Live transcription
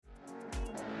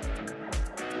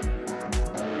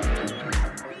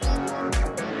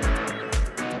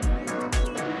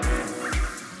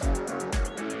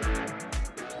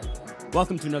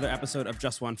Welcome to another episode of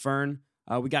Just One Fern.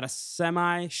 We got a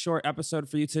semi-short episode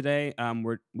for you today.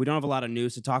 We don't have a lot of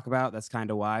news to talk about. That's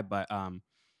kind of why, but I'm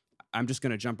just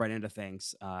going to jump right into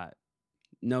things.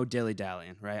 No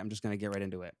dilly-dallying, right? I'm just going to get right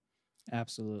into it.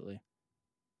 Absolutely.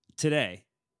 Today,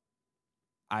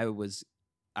 I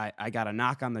got a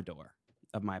knock on the door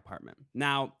of my apartment.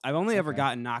 Now, I've only ever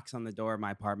gotten knocks on the door of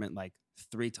my apartment like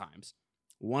 3 times.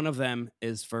 One of them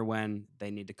is for when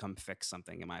they need to come fix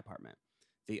something in my apartment.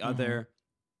 The other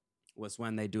was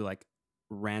when they do like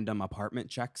random apartment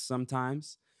checks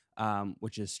sometimes,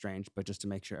 which is strange, but just to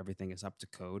make sure everything is up to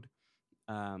code.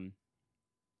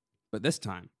 But this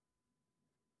time,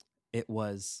 it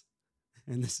was,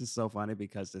 and this is so funny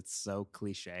because it's so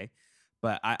cliche,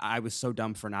 but I was so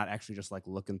dumb for not actually just like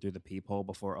looking through the peephole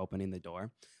before opening the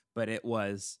door. But it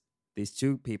was these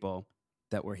 2 people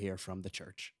that were here from the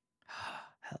church.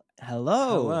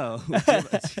 Hello.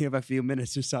 Let's give a few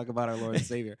minutes to talk about our Lord and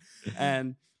Savior.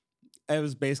 And it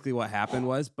was basically what happened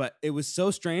but it was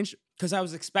so strange because I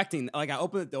was expecting, like I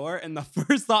opened the door and the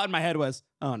first thought in my head was,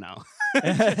 oh no.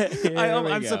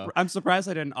 I'm surprised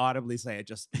I didn't audibly say it.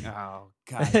 Just, oh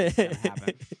God, it's gonna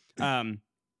happen.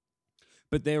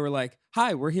 But they were like,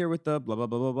 hi, we're here with the blah, blah,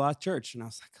 blah, blah, blah church. And I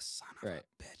was like, son of a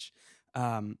bitch.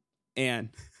 And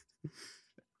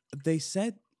they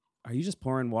said, are you just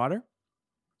pouring water?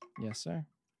 Yes, sir.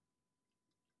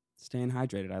 Staying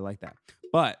hydrated. I like that.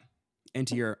 But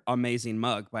into your amazing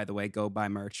mug, by the way, go buy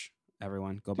merch.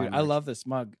 Everyone, go buy merch. I love this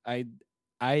mug.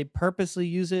 I purposely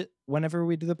use it whenever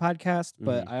we do the podcast,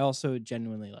 but I also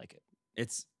genuinely like it.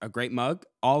 It's a great mug,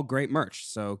 all great merch.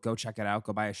 So go check it out.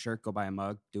 Go buy a shirt, go buy a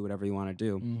mug, do whatever you want to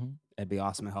do. It'd be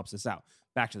awesome. It helps us out.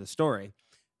 Back to the story.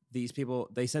 These people,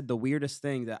 they said the weirdest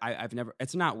thing that I've never,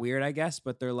 it's not weird, I guess,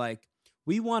 but they're like,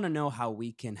 we want to know how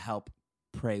we can help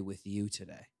pray with you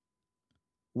today.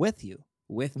 With you?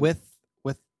 With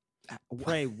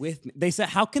pray with me. They said,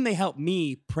 how can they help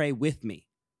me pray with me?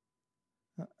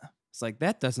 It's like,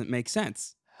 that doesn't make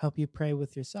sense. Help you pray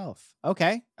with yourself.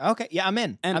 Okay. Yeah, I'm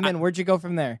in. And I'm in. Where'd you go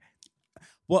from there?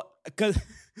 Well, because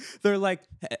they're like,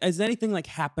 is anything like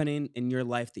happening in your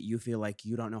life that you feel like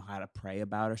you don't know how to pray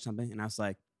about or something? And I was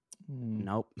like,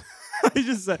 nope.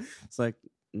 It's like,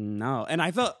 no. And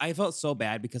I felt so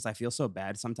bad because I feel so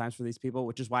bad sometimes for these people,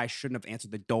 which is why I shouldn't have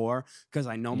answered the door, because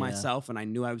I know myself and I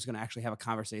knew I was going to actually have a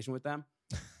conversation with them.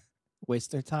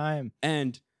 Waste their time.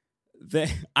 And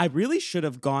I really should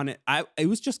have gone. It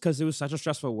was just because it was such a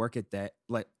stressful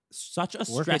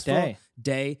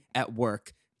day at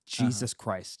work. Jesus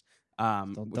Christ.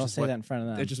 Don't say that in front of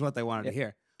them. It's just what they wanted to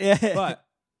hear. Yeah. But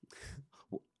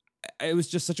it was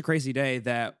just such a crazy day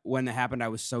that when it happened, I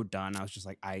was so done. I was just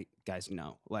like, guys,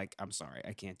 no, like, I'm sorry.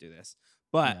 I can't do this.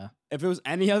 But if it was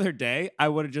any other day, I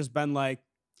would have just been like,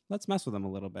 let's mess with them a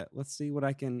little bit. Let's see what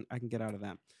I can get out of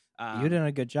them. You did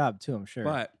a good job too, I'm sure.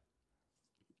 But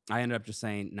I ended up just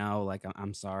saying, no, like,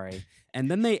 I'm sorry. And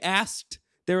then they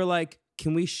were like,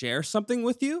 can we share something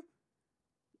with you?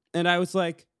 And I was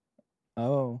like,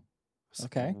 oh,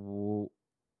 okay.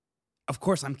 Of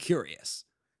course, I'm curious.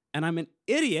 And I'm an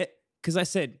idiot because I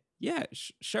said, yeah,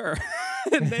 sure.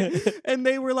 and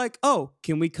they were like, oh,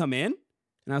 can we come in?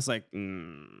 And I was like,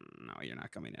 no, you're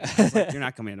not coming in. I was like, you're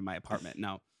not coming into my apartment.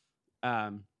 No.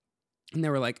 And they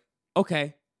were like,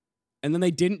 okay. And then they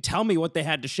didn't tell me what they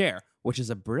had to share, which is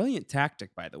a brilliant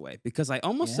tactic, by the way, because I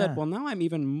almost said, well, now I'm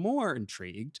even more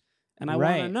intrigued and I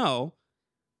want to know.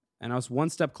 And I was one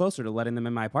step closer to letting them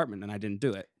in my apartment and I didn't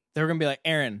do it. They were going to be like,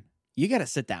 Aaron, you got to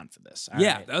sit down for this. All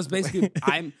yeah, right. That was basically,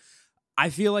 I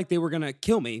feel like they were going to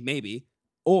kill me, maybe,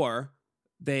 or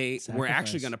they were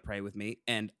actually going to pray with me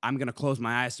and I'm going to close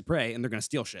my eyes to pray and they're going to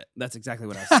steal shit. That's exactly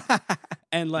what I said.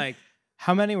 And like,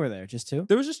 how many were there? Just 2?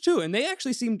 There was just 2. And they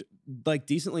actually seemed like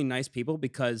decently nice people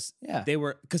because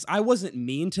because I wasn't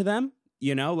mean to them,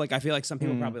 you know, like I feel like some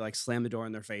people probably like slam the door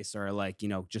in their face or like, you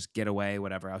know, just get away,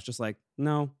 whatever. I was just like,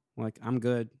 no, like I'm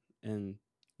good. And,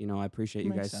 you know, I appreciate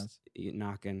you guys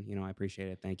knocking, you know, I appreciate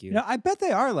it. Thank you. You know, I bet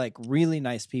they are like really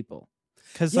nice people.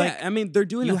 Cause I mean, they're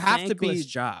doing a thankless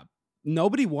job.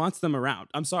 Nobody wants them around.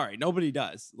 I'm sorry. Nobody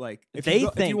does. Like if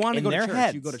you want to go to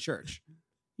church, you go to church.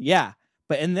 Yeah.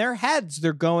 But in their heads,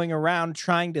 they're going around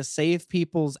trying to save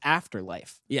people's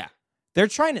afterlife. Yeah. They're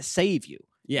trying to save you.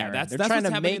 Yeah. Aaron. They're trying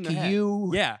to make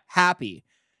you happy.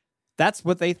 That's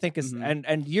what they think is,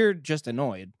 and you're just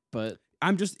annoyed, but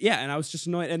I'm just, and I was just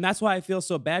annoyed. And that's why I feel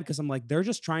so bad because I'm like, they're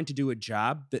just trying to do a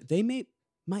job that they might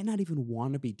not even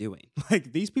want to be doing.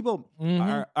 Like these people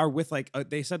are with like,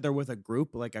 they said they're with a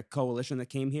group, like a coalition that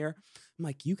came here. I'm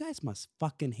like, you guys must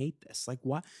fucking hate this. Like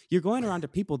why? You're going around to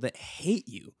people that hate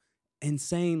you and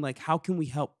saying like, how can we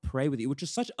help pray with you? Which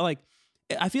is such like,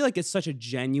 I feel like it's such a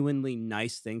genuinely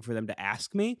nice thing for them to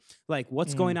ask me, like,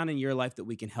 what's going on in your life that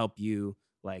we can help you,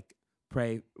 like,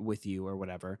 pray with you or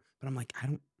whatever. But I'm like,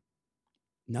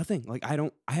 nothing. Like, I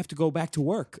have to go back to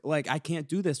work. Like, I can't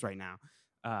do this right now.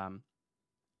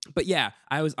 But yeah,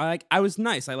 I was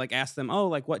nice. I like asked them, oh,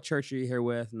 like, what church are you here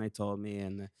with? And they told me,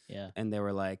 and they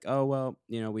were like, oh, well,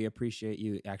 we appreciate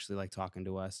you actually like talking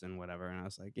to us and whatever. And I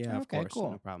was like, yeah, of course,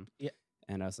 cool. No problem. Yeah.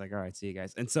 And I was like, all right, see you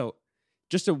guys. And so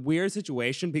just a weird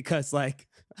situation because like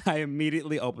I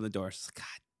immediately opened the door. Just, God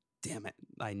damn it.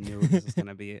 I knew this was going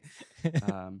to be it.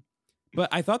 But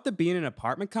I thought that being in an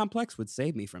apartment complex would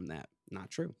save me from that.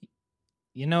 Not true.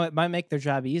 It might make their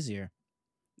job easier.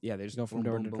 Yeah, they just go from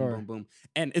door to door. Boom, boom.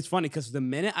 And it's funny because the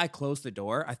minute I closed the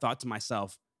door, I thought to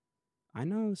myself, I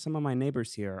know some of my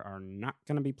neighbors here are not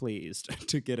going to be pleased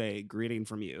to get a greeting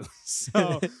from you.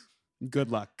 So good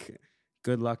luck.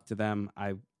 Good luck to them.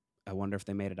 I wonder if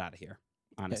they made it out of here,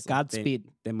 honestly. Yeah, Godspeed.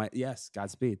 They might, yes,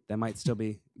 Godspeed. They might still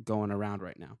be going around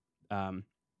right now.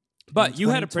 But you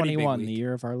had a pretty big week. The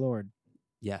year of our Lord.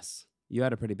 Yes. You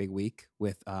had a pretty big week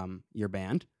with your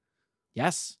band.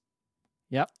 Yes.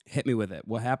 Yep. Hit me with it.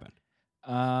 What happened?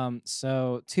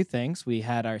 So 2 things. We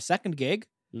had our second gig.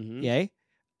 Mm-hmm. Yay.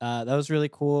 That was really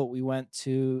cool. We went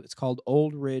to, it's called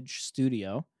Old Ridge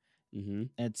Studio. Mm-hmm.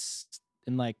 It's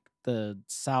in like the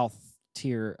south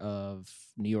tier of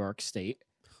New York State.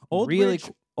 Old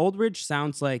Ridge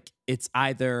sounds like it's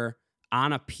either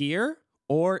on a pier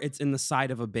or it's in the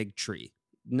side of a big tree.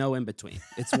 No in between.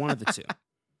 It's one of the two.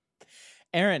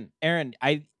 Aaron,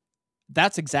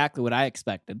 that's exactly what I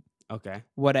expected. Okay.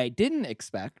 What I didn't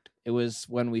expect, it was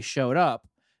when we showed up,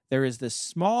 there is this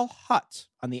small hut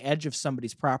on the edge of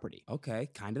somebody's property. Okay,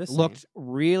 kind of the same. Looked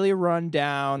really run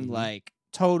down, like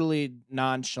totally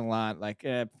nonchalant. Like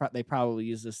they probably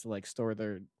use this to like store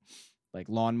their like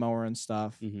lawnmower and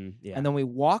stuff. Mm-hmm, yeah. And then we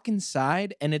walk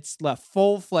inside, and it's a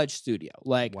full-fledged studio,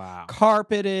 like wow.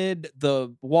 Carpeted.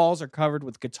 The walls are covered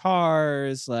with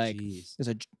guitars. Like there's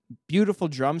a beautiful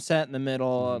drum set in the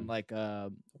middle, and like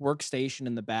a workstation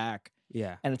in the back.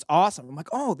 Yeah, and it's awesome. I'm like,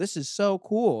 oh, this is so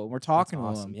cool. And we're talking to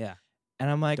awesome. him. Yeah, and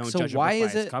I'm like, don't so judge why a book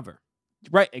is by it its cover?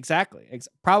 Right, exactly.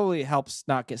 Probably helps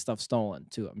not get stuff stolen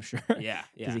too. I'm sure. Yeah,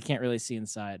 because you can't really see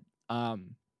inside.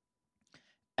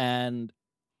 And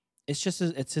it's just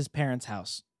it's his parents'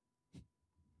 house.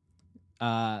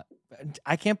 I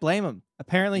can't blame him.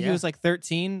 Apparently, he was like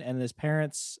 13, and his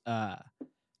parents'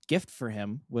 gift for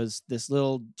him was this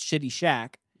little shitty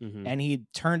shack, and he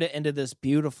turned it into this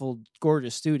beautiful,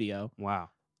 gorgeous studio. Wow.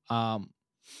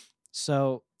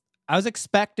 So I was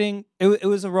expecting it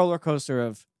was a roller coaster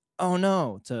of oh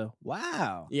no to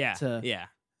wow. Yeah. To, yeah.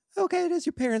 Okay, it is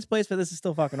your parents' place, but this is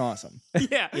still fucking awesome.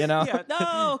 Yeah. Yeah.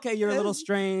 No, okay, you're a little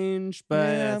strange, but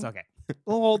it's okay.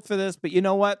 We'll hold for this, but you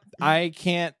know what? I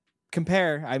can't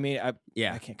compare. I mean, I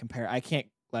can't compare. I can't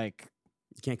like.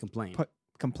 You can't complain.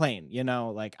 Complain.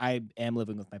 Like I am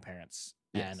living with my parents,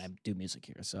 and I do music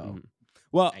here. So,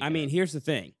 well, I mean, here's the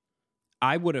thing.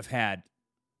 I would have had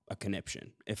a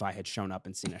conniption if I had shown up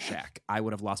and seen a shack. I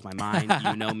would have lost my mind.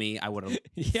 You know me. I would have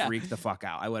freaked the fuck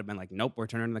out. I would have been like, nope, we're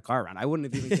turning the car around. I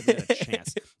wouldn't have even given it a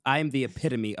chance. I am the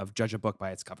epitome of judge a book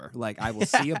by its cover. Like I will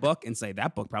see a book and say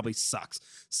that book probably sucks.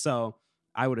 So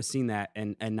I would have seen that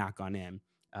and not gone in.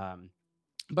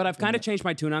 But I've kind of changed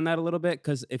my tune on that a little bit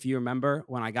because if you remember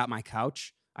when I got my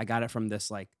couch, I got it from this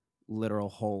like literal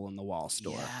hole in the wall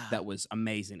store that was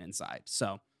amazing inside.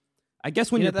 So I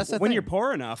guess when you're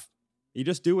poor enough, you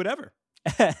just do whatever.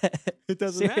 It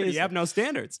doesn't matter. You have no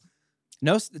standards.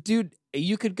 No, dude,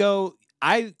 you could go.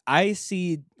 I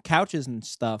see couches and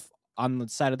stuff on the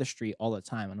side of the street all the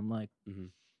time, and I'm like,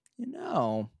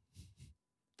 if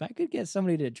I could get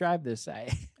somebody to drive this, I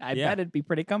bet it'd be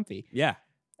pretty comfy. Yeah,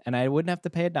 and I wouldn't have to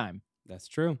pay a dime. That's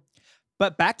true.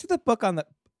 But back to the book on the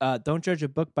don't judge a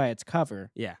book by its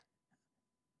cover. Yeah,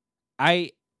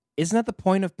 isn't that the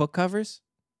point of book covers?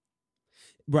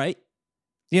 Right.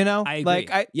 I agree.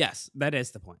 Yes, that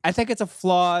is the point. I think it's a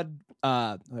flawed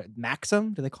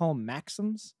maxim. Do they call them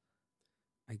maxims?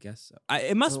 I guess so.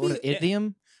 It must be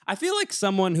idiom. I feel like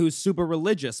someone who's super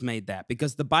religious made that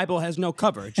because the Bible has no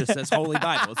cover. It just says Holy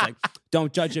Bible. It's like,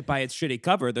 don't judge it by its shitty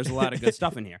cover. There's a lot of good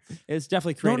stuff in here. It's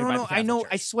definitely created by the Catholic I know. Church.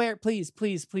 I swear. Please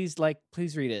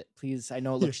read it. Please. I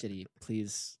know it looks shitty.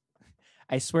 Please.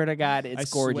 I swear to God,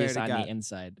 it's gorgeous on the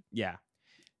inside. Yeah.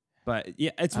 But yeah,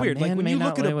 it's weird. Like when you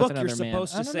look at a book, you're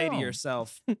supposed to say to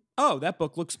yourself, oh, that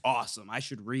book looks awesome. I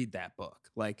should read that book.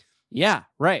 Like, yeah,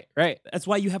 right. That's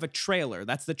why you have a trailer.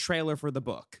 That's the trailer for the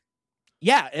book.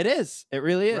 Yeah, it is. It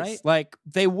really is. Right? Like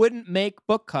they wouldn't make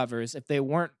book covers if they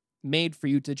weren't made for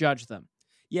you to judge them.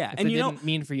 Yeah, If and they you know, didn't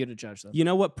mean for you to judge them. you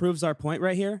know what proves our point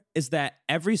right here is that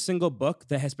every single book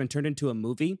that has been turned into a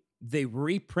movie, they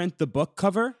reprint the book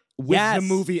cover with the Yes.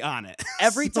 movie on it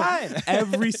Every time.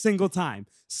 every single time.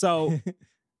 So,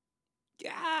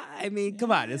 yeah, I mean,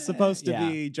 come on, it's supposed to Yeah.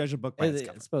 be judge a book by its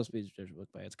cover. It's supposed to be judge a book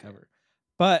by its cover.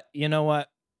 But you know what?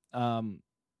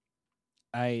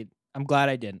 I'm glad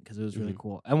I didn't because it was really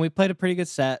cool. And we played a pretty good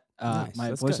set. Nice, My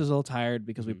that's voice good. was a little tired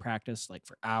because we Mhm. practiced like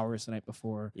for hours the night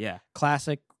before. Yeah,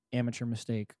 Classic amateur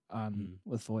mistake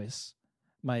with voice.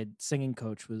 My singing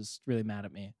coach was really mad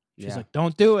at me. She's Yeah. like,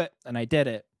 "Don't do it," and I did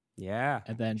it. yeah.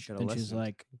 And then, Should've then she's listened.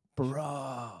 like,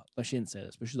 "Bro," but she didn't say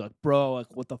this. But she's like, "Bro,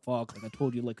 like what the fuck? Like I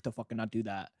told you like to fucking not do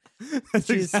that." That's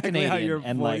She's exactly how Canadian your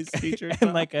and voice like teacher and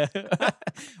talks. like a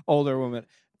older woman.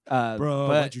 Bro,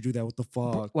 but why'd you do that? What the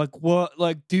fuck? like what?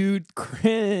 Like dude,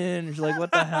 cringe. Like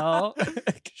what the hell?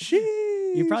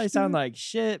 You probably sound like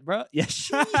shit, bro. Yeah,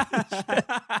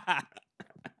 sheesh.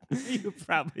 You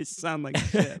probably sound like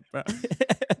shit, bro.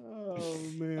 Oh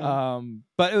man.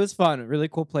 But it was fun. Really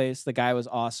cool place. The guy was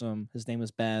awesome. His name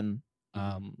was Ben.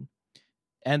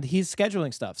 And he's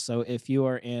scheduling stuff. So if you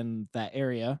are in that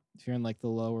area, if you're in like the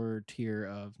lower tier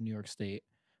of New York State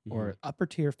or upper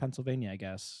tier of Pennsylvania, I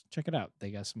guess, check it out. They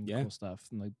got some cool stuff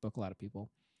and they book a lot of people.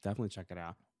 Definitely check it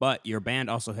out. But your band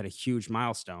also hit a huge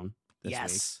milestone this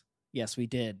week. Yes, we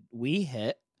did. We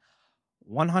hit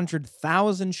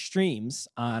 100,000 streams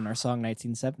on our song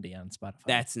 1970 on Spotify.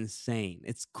 That's insane.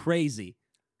 It's crazy.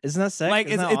 Isn't that sick? Like,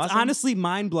 Isn't that it's awesome? honestly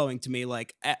mind-blowing to me.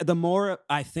 Like, the more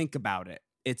I think about it,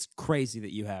 it's crazy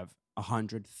that you have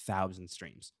 100,000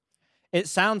 streams. It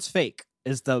sounds fake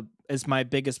is my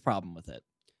biggest problem with it.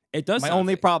 It does. My sound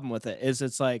only fake. problem with it is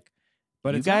it's like,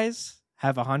 But you it's not. guys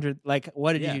have 100. Like,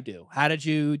 what did Yeah. you do? How did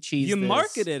you cheese? You this?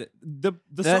 marketed the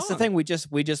That's song. the thing. We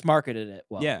just marketed it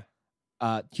well. Yeah.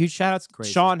 Huge shout outs.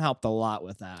 crazy. Sean helped a lot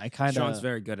with that. I kind Sean's of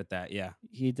very good at that. Yeah.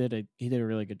 he did a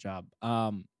really good job.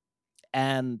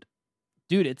 And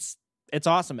dude, it's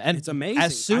awesome. And It's amazing.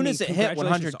 as soon I mean, as it hit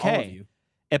congratulations to all of 100K, you.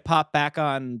 it popped back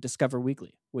on Discover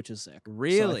Weekly, which is sick. So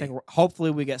Really? I think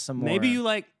hopefully we get some more. Maybe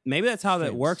that's how that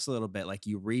streams. works a little bit. Like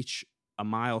you reach a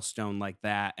milestone like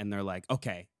that, and they're like,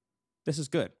 okay, this is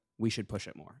good. We should push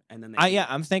it more. And then they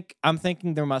I'm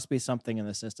thinking there must be something in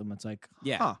the system that's like,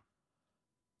 Yeah. huh,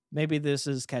 maybe this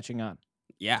is catching on.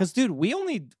 yeah. Because dude, we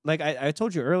only like I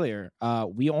told you earlier,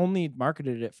 we only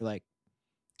marketed it for like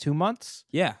 2 months,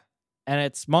 Yeah. and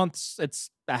it's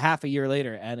a half a year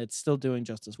later, and it's still doing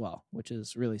just as well, which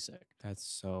is really sick. That's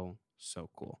so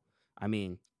cool. I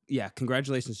mean, yeah,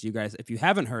 congratulations to you guys. If you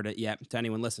haven't heard it yet, to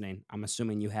anyone listening, I'm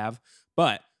assuming you have,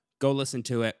 but go listen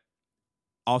to it.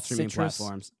 All streaming Citrus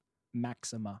platforms.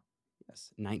 Maxima.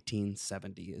 Yes,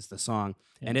 1970 is the song,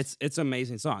 and Yes. it's an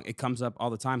amazing song. It comes up all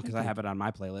the time because I Thank you. have it on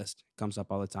my playlist. It comes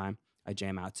up all the time. I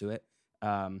jam out to it.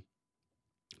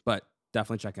 But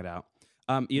definitely check it out.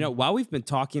 You know, while we've been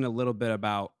talking a little bit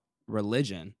about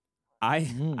religion,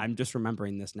 I'm just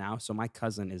remembering this now. So my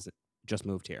cousin just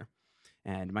moved here,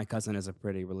 and my cousin is a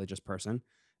pretty religious person,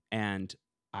 and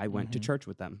I went to church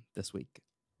with them this week.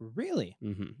 Really?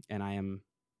 And I'm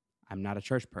not a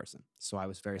church person, so I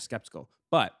was very skeptical.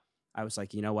 But I was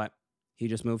like, you know what? He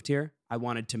just moved here. I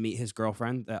wanted to meet his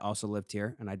girlfriend that also lived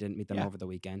here, and I didn't meet them Yeah. over the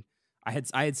weekend. I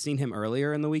had seen him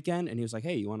earlier in the weekend, and he was like,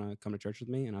 "Hey, you want to come to church with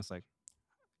me?" And I was like,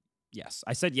 "Yes."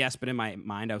 I said yes, but in my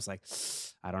mind, I was like,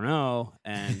 "I don't know."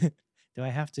 And Do I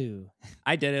have to?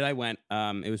 I did it. I went.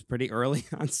 It was pretty early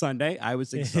on Sunday. I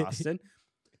was exhausted.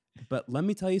 But let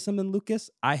me tell you something, Lucas.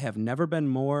 I have never been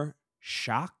more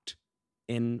shocked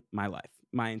in my life,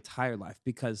 my entire life,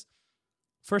 because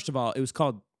first of all, it was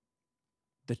called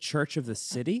the Church of the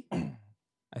City.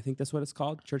 I think that's what it's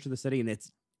called, Church of the City, and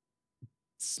it's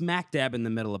smack dab in the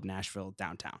middle of Nashville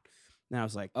downtown. And I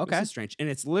was like, Okay. this is strange. And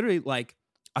it's literally like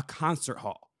a concert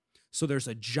hall. So there's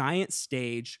a giant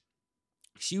stage,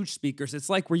 huge speakers. It's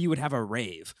like where you would have a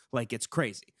rave. Like, it's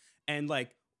crazy. And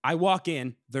like, I walk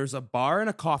in, there's a bar and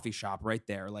a coffee shop right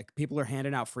there. Like, people are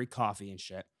handing out free coffee and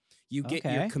shit. You get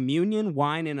your Okay. communion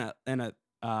wine in a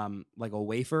like a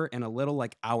wafer and a little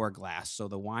like hourglass. So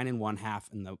the wine in one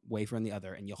half and the wafer in the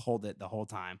other, and you hold it the whole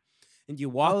time. And you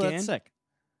walk Oh, that's in, sick.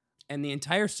 and the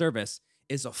entire service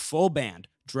is a full band: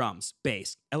 drums,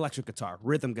 bass, electric guitar,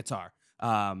 rhythm guitar.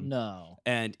 No.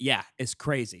 And yeah, it's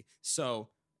crazy. So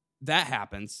that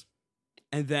happens,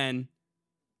 and then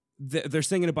they're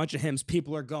singing a bunch of hymns.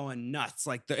 People are going nuts.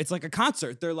 Like, it's like a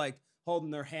concert. They're like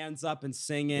holding their hands up and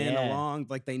singing Yeah. along,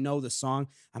 like they know the song.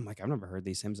 I'm like, I've never heard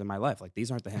these hymns in my life. Like, these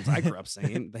aren't the hymns I grew up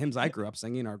singing. The hymns I grew up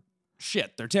singing are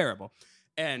shit. They're terrible.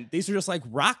 And these are just like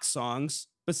rock songs,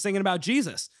 but singing about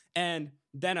Jesus. And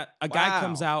then a guy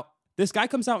comes Wow. out. This guy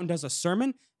comes out and does a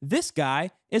sermon, This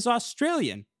guy is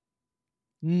Australian.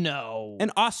 No.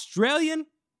 An Australian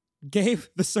gave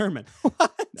the sermon.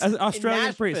 What? An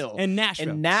Australian priest Nashville. in Nashville.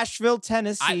 In Nashville,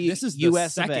 Tennessee, This is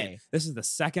US the of second. A. This is the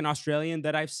second Australian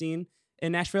that I've seen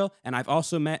in Nashville, and I've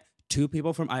also met 2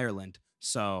 people from Ireland.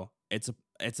 So it's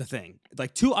a thing.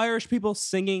 Like 2 Irish people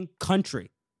singing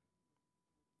country.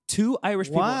 2 Irish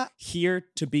people What? here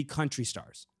to be country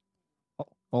stars.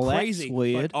 Well, Crazy, that's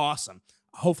weird. but awesome.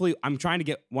 Hopefully, I'm trying to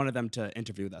get one of them to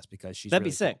interview with us because she's That'd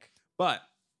really be sick. cool. But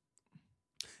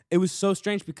it was so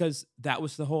strange because that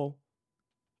was the whole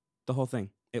thing.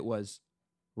 It was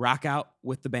rock out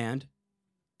with the band,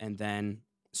 and then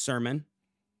sermon,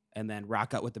 and then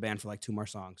rock out with the band for like 2 more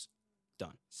songs.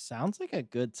 Done. Sounds like a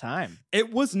good time.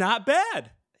 It was not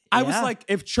bad. I was Yeah. like,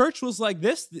 if church was like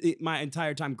this my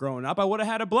entire time growing up, I would have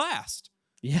had a blast.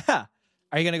 Yeah.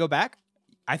 Are you gonna go back?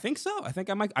 I think so. I think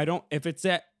I might. I don't. If it's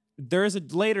at there is a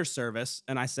later service,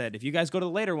 and I said if you guys go to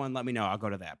the later one, let me know. I'll go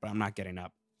to that. But I'm not getting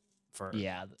up for.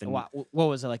 Yeah. the- What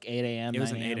was it, like 8 a.m.? It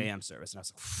was 9 an 8 a.m. service, and I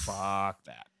was like, fuck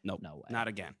that. Nope. No way. Not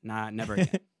again. Never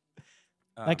again.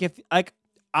 Like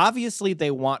obviously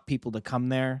they want people to come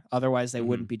there, otherwise they Mhm.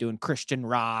 wouldn't be doing Christian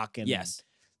rock and yes.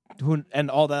 and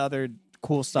all the other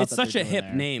cool stuff. It's that they're such a doing hip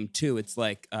there. name too. It's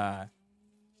like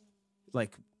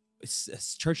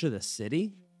it's Church of the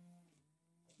City.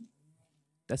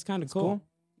 That's kind of That's cool. cool.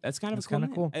 That's kind of That's a cool kinda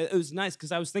name. cool. It was nice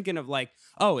because I was thinking of like,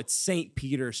 oh, it's St.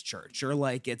 Peter's Church, or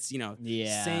like it's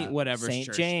Yeah. Saint whatever Saint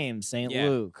church. James, Saint Yeah.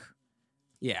 Luke.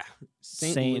 Yeah,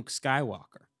 Saint Saint- Luke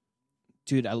Skywalker.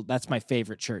 Dude, that's my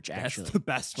favorite church. That's Actually, the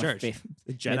best My church. fav-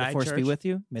 The May Jedi the force Church, be with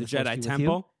you. May the the force Jedi be with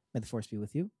Temple. you. May the force be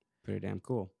with you. Pretty damn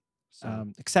cool.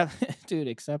 So, Except,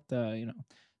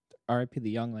 R.I.P. the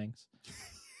younglings.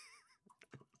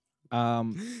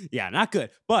 yeah, not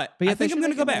good. But But yeah, I think they I'm should gonna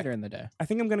make go it back. later in the day. I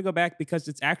think I'm gonna go back because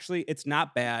it's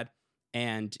not bad,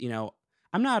 and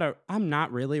I'm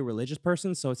not really a religious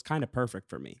person, so it's kind of perfect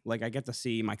for me. Like I get to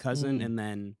see my cousin, Mm. and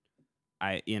then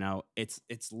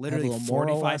it's literally little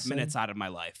moral 45 lesson. minutes out of my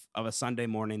life of a Sunday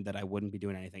morning that I wouldn't be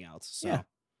doing anything else. So Yeah.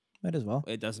 Might as well.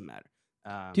 it doesn't matter.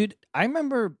 Dude, I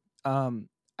remember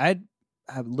I'd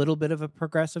have a little bit of a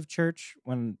progressive church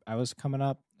when I was coming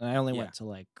up. And I only Yeah. went to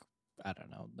like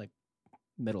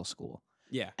middle school.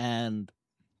 Yeah. And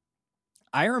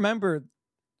I remember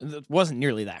it wasn't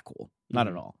nearly that cool. Not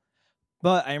at Mhm. all.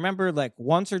 But I remember like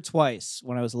once or twice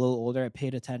when I was a little older,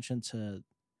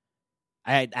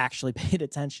 I had actually paid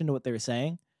attention to what they were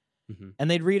saying. Mhm. And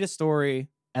they'd read a story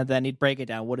and then he'd break it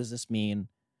down. What does this mean?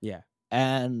 Yeah.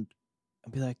 And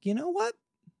I'd be like, you know what?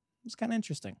 It's kind of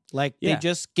interesting. Like Yeah. they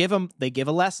just give a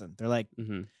lesson. They're like,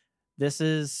 Mm-hmm. this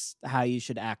is how you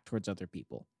should act towards other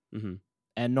people. Mm-hmm.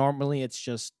 And normally it's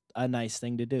just a nice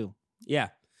thing to do. Yeah,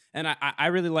 and I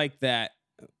really like that.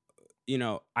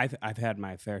 I've had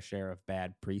my fair share of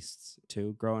bad priests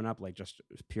too growing up. Like just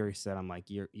priests that I'm like,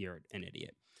 you're an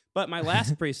idiot. But my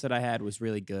last priest that I had was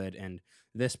really good, and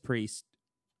this priest.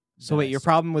 So wait, your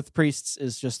problem with priests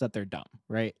is just that they're dumb,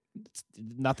 right?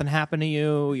 Nothing happened to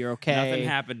you. You're okay. Nothing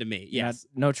happened to me. You're not- Yes.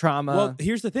 no trauma. Well,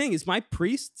 here's the thing: is my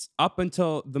priests up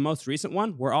until the most recent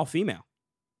one were all female.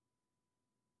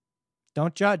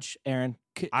 Don't judge, Aaron.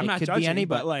 I'm it not could judging, be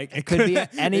anybody. but like It could be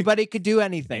anybody could do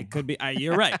anything. It could be.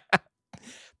 You're right.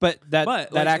 But that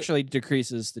But, like, actually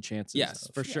decreases the chances. Yes,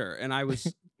 of- for sure. And I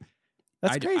was.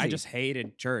 That's crazy. I just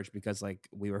hated church because like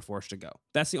we were forced to go.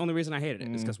 That's the only reason I hated it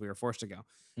is because we were forced to go.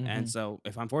 And Mhm. so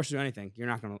if I'm forced to do anything, you're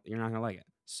not gonna like it.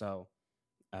 So,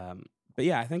 but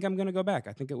yeah, I think I'm gonna go back.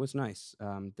 I think it was nice.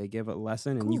 They give a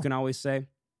lesson, and you Cool. can always say,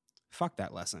 "Fuck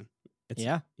that lesson." It's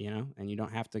Yeah. and you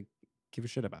don't have to give a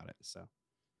shit about it. So,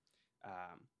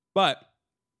 but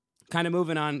kind of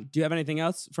moving on. Do you have anything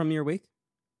else from your week?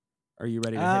 Are you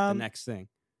ready to hit the next thing?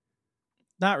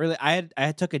 Not really. I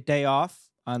had took a day off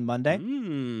on Monday.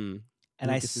 Mm.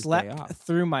 And Lucas's day I slept off.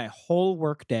 through my whole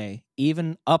work day,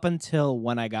 even up until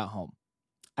when I got home.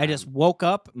 I just Um, woke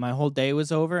up, my whole day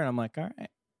was over, and I'm like, all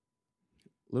right.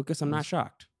 Lucas, I'm not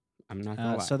shocked. I'm not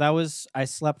gonna lie. So I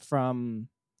slept from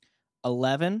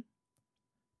 11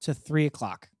 to 3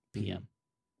 o'clock p.m.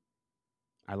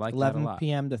 I like that a 11 lot.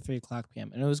 p.m. to 3 o'clock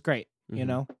p.m. And it was great. You Mhm.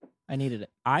 know, I needed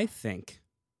it. I think,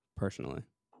 personally,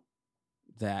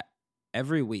 that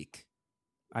every week,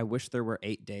 I wish there were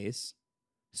 8 days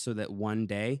so that one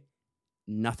day,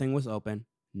 nothing was open,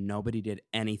 nobody did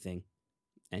anything,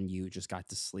 and you just got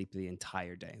to sleep the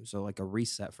entire day. So like a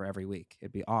reset for every week.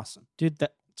 It'd be awesome. Dude,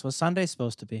 that's what Sunday's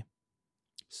supposed to be.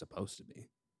 Supposed to be.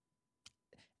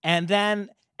 And then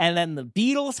the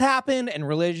Beatles happened and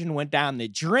religion went down the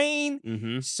drain.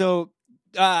 Mm-hmm. So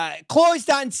closed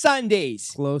on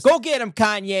Sundays. Close. Go get him,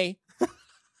 Kanye.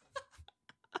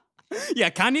 Yeah,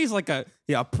 Kanye's like a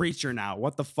preacher now.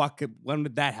 What the fuck? When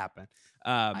did that happen?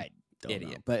 I don't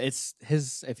Idiot. know. But it's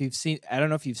his. If you've seen, I don't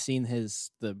know if you've seen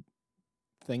his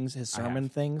sermon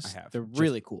things. I have. They're Just-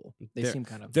 really cool. They they're- seem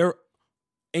kind of. They're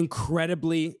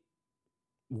incredibly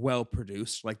well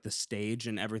produced, like the stage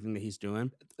and everything that he's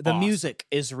doing. The awesome. music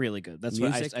is really good. That's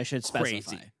what Music, I should crazy.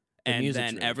 specify. And music's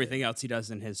then really everything else he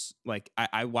does in his, like,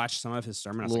 I watched some of his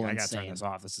sermon. I was like, Little I gotta turn insane. this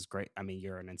off. This is great. I mean,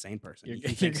 you're an insane person. You're- He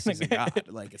you're thinks he's a gonna god.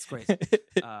 Like, it's crazy.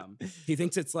 He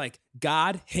thinks it's like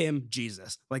God, him,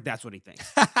 Jesus. Like, that's what he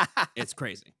thinks. It's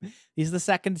crazy. He's the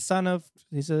second son of.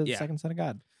 He's a Yeah. second son of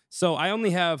God. So I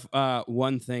only have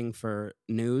one thing for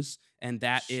news, and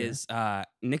that Sure. is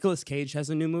Nicolas Cage has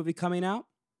a new movie coming out.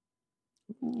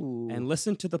 Ooh. And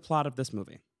listen to the plot of this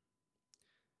movie.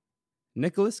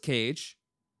 Nicolas Cage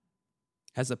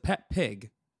has a pet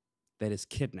pig that is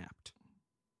kidnapped,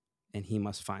 and he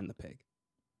must find the pig.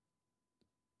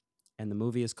 And the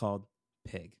movie is called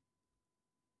Pig.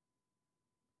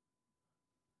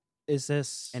 Is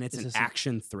this? And it's is an this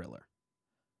action thriller,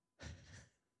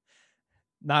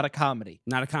 not a comedy.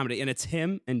 not a comedy. And it's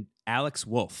him and Alex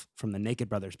Wolff from the Naked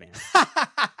Brothers band.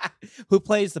 Who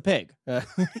plays the pig?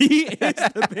 He is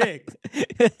the pig.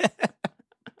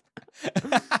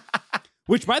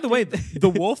 Which, by the way, the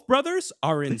Wolf brothers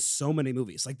are in so many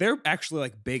movies. Like, they're actually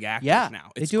like big actors Yeah,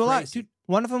 now. they It's do a lot. crazy. Dude,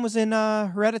 one of them was in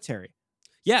Hereditary.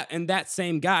 Yeah, and that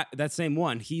same guy, that same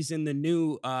one, he's in the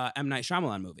new M. Night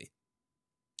Shyamalan movie.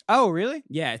 Oh, really?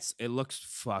 Yeah, it looks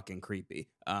fucking creepy.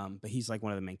 But he's like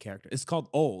one of the main characters. It's called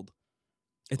Old.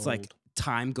 It's like Old.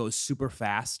 time goes super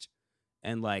fast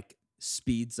and like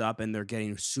speeds up, and they're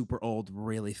getting super old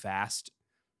really fast. It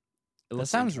That looks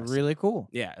sounds interesting. really cool.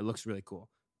 Yeah, it looks really cool.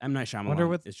 M. Night Shyamalan Wonder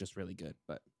what- is just really good,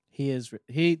 but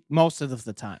He most of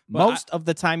the time. But Most of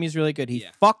the time he's really good. He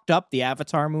Yeah. fucked up the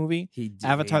Avatar movie.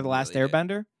 Avatar: he The Last really did.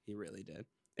 Airbender. He really did.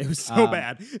 It was so Um,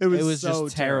 bad. It was so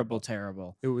just terrible.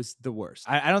 It was the worst.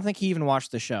 I don't think he even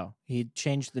watched the show. He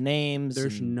changed the names.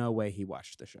 There's and no way he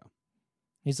watched the show.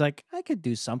 he's like, I could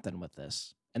do something with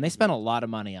this. And they spent a lot of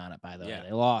money on it, by the Yeah. way.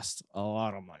 They lost a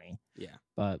lot of money. Yeah.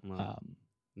 But Well,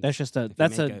 that's just If you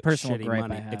that's a make personal shitty gripe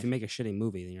money, I have. If you make a shitty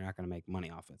movie, then you're not going to make money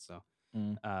off it. So,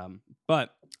 Mm.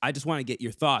 But I just want to get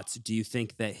your thoughts. Do you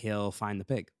think that he'll find the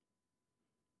pig?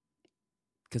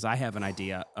 Because I have an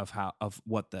idea of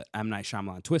what the M. Night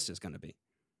Shyamalan twist is going to be.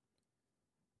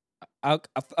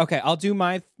 Okay, I'll do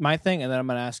my thing, and then I'm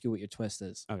going to ask you what your twist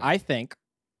is. Okay.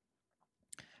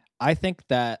 I think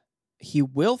that he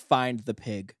will find the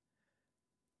pig,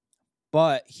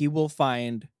 but he will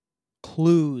find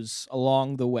clues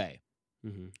along the way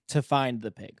Mm-hmm. to find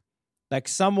the pig. Like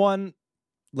someone,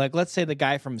 like let's say the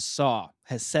guy from Saw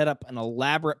has set up an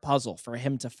elaborate puzzle for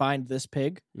him to find this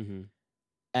pig, Mm-hmm.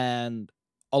 and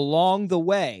along the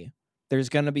way, there's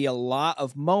going to be a lot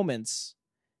of moments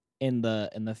in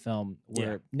the film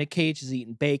where Yeah. Nick Cage is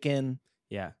eating bacon,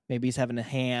 Yeah. maybe he's having a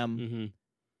ham, Mm-hmm.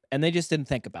 and they just didn't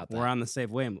think about that. We're on the same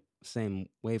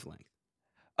wavelength.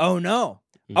 Oh no.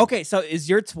 Mhm. Okay, so is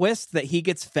your twist that he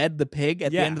gets fed the pig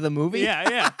at the Yeah. end of the movie?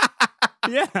 Yeah.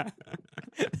 Yeah.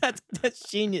 That's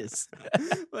genius.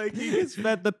 Like, he gets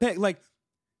fed the pig. Like,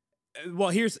 well,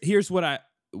 here's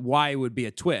why it would be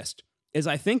a twist is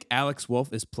I think Alex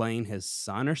Wolff is playing his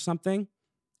son or something,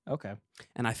 Okay.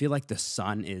 and I feel like the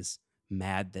son is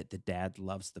mad that the dad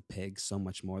loves the pig so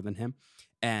much more than him,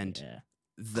 and Yeah.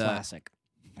 the Classic.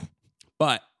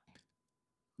 but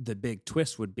the big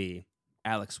twist would be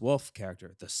Alex Wolff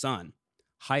character, the son,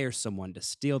 hires someone to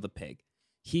steal the pig.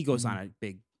 He goes on a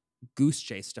big goose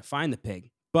chase to find the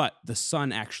pig, but the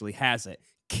son actually has it,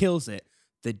 kills it.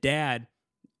 The dad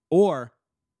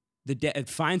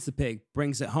finds the pig,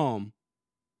 brings it home.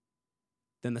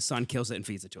 Then the son kills it and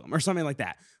feeds it to him, or something like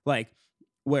that. Like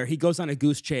where he goes on a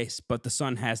goose chase, but the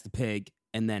son has the pig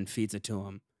and then feeds it to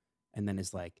him, and then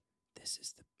is like, "This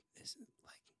is the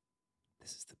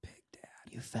pig,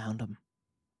 Dad." You found him.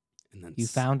 And then You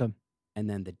found him and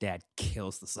then the dad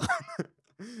kills the son.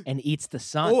 and eats the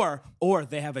son. Or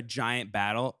they have a giant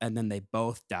battle and then they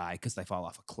both die because they fall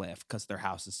off a cliff because their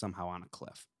house is somehow on a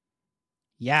cliff.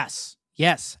 Yes.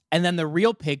 Yes. And then the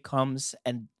real pig comes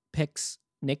and picks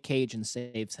Nick Cage and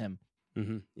saves him.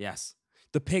 Mm-hmm. Yes.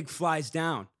 The pig flies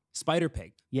down. Spider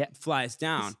pig. Yeah. Flies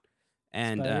down.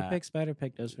 And Spider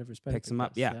Pig does whatever Spider picks Pig him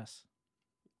up, does. yeah. Yes.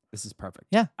 this is perfect.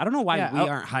 Yeah. I don't know why Yeah, we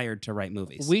aren't hired to write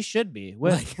movies. We should be.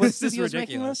 Like, What this is studio's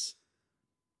making ridiculous. this?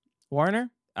 Warner?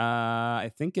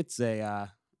 I think it's a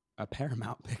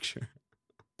Paramount picture.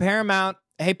 Paramount.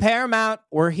 Hey, Paramount,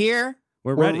 we're here.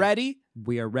 We're We're ready. ready.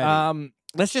 We are ready.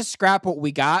 Let's just scrap what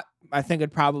we got. I think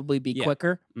it'd probably be Yeah.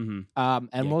 quicker. Mm-hmm. And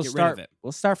Yeah, we'll get rid of start. it.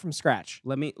 We'll start from scratch.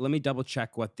 Let me double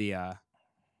check what the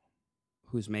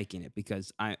who's making it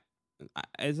because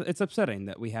it's upsetting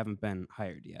that we haven't been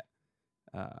hired yet.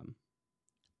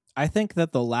 I think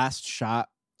that the last shot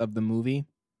of the movie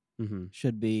Mm-hmm.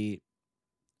 should be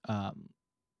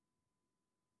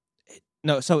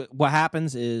no, so what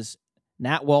happens is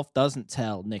Nat Wolff doesn't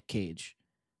tell Nick Cage.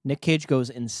 Nick Cage goes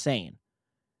insane.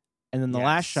 And then the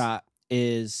last Yes. shot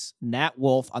is Nat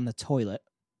Wolff on the toilet.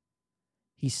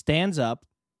 He stands up,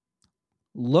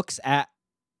 looks at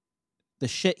the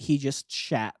shit he just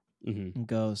shat, Mm-hmm. and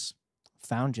goes,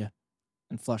 "Found you,"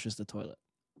 and flushes the toilet.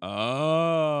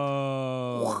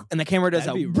 Oh, And the camera does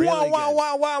That'd a be really wow, good.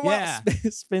 wow, wow, wow, Yeah.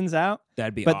 spins out.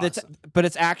 that'd be But awesome. but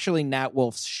it's actually Nat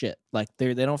Wolff's shit. Like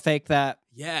they don't fake that.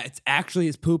 Yeah, it's actually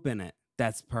his poop in it.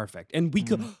 That's perfect. And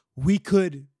Mm. we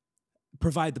could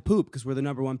provide the poop because we're the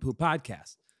 #1 poop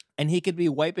podcast. And he could be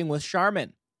wiping with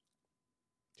Charmin.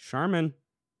 Charmin.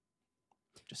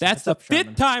 Just That's heads the up,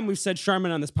 Charmin. 5th time we've said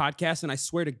Charmin on this podcast, and I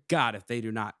swear to God, if they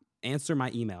do not answer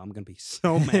my email, I'm gonna be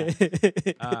so mad.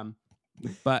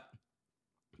 But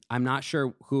I'm not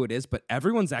sure who it is, but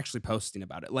everyone's actually posting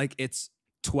about it. Like it's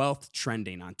 12th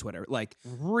trending on Twitter. Like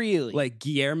Really?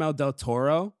 Guillermo del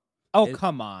Toro, oh, it-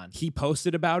 come on. he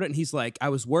posted about it, and he's like, I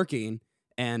was working,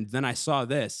 and then I saw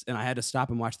this, and I had to stop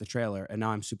and watch the trailer, and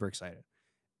now I'm super excited.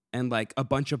 And like a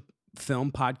bunch of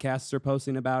film podcasts are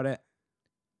posting about it.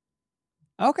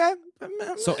 Okay.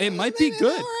 So it might be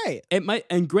good. All right. It might,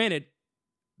 and granted,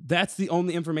 that's the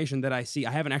only information that I see.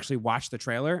 I haven't actually watched the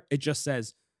trailer. It just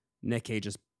says Nick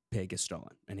Cage's pig is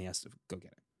stolen, and he has to go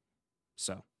get it.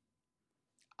 So,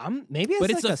 Maybe it's but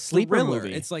like it's a sleeper thriller.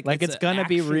 movie. It's like it's an gonna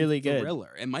be action really good.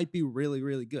 Thriller. It might be really,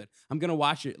 really good. I'm gonna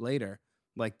watch it later,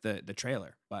 like the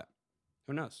trailer. But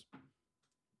who knows?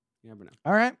 You never know.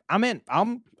 All right, I'm in.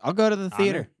 I'll go to the I'm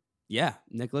theater. in. Yeah,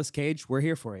 Nicolas Cage, we're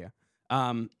here for you.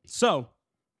 So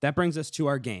that brings us to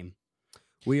our game.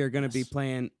 We are going to be Yes.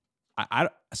 playing.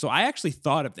 So I actually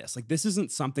thought of this. Like, this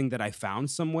isn't something that I found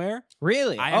somewhere.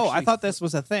 Really? I I actually thought this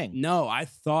was a thing. No, I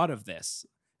thought of this,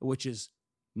 which is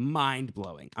mind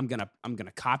blowing. I'm gonna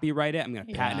copyright it. I'm gonna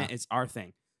patent Yeah. it. It's our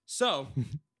thing. So,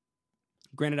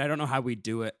 granted, I don't know how we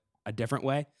do it a different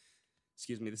way.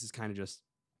 Excuse me. This is kind of just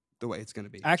the way it's gonna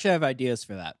be. I actually have ideas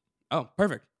for that. Oh,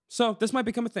 perfect. So this might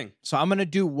become a thing. So I'm gonna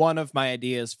do one of my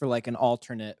ideas for like an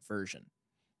alternate version.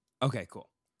 Okay, cool.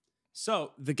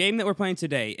 So the game that we're playing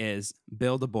today is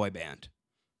Build a Boy Band.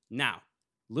 Now,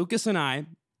 Lucas and I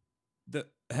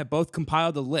have both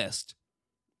compiled a list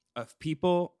of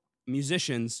people,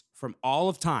 musicians from all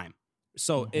of time.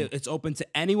 So Mhm. it's open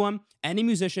to anyone, any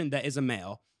musician that is a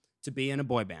male, to be in a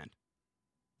boy band.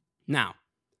 Now,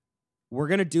 we're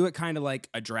going to do it kind of like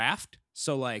a draft.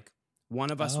 So like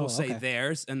one of us will say okay.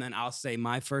 theirs, and then I'll say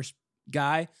my first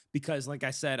guy, because like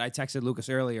I said, I texted Lucas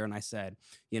earlier and I said,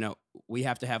 we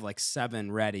have to have like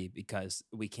 7 ready because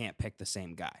we can't pick the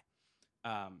same guy.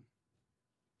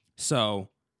 So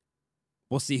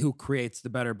we'll see who creates the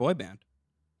better boy band.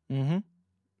 Mm-hmm.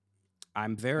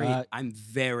 I'm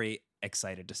very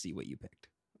excited to see what you picked.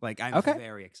 Like I'm Okay.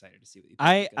 very excited to see what you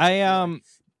picked. because feel like-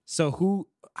 So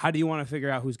how do you want to figure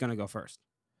out who's going to go first?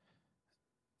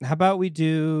 How about we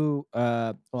do?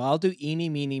 I'll do eeny,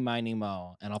 meeny, miny,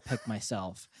 mo, and I'll pick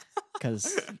myself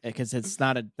because it's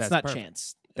not That's not perfect.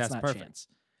 chance. That's it's not perfect. chance.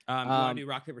 You want to do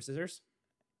rock, paper, scissors?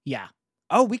 Yeah.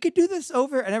 Oh, we could do this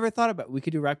over. I never thought about. We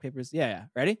could do rock, papers. Yeah.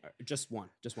 Ready? Just one.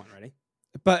 Ready?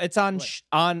 But it's on Wait.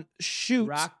 on shoot.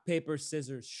 Rock, paper,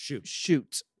 scissors, shoot.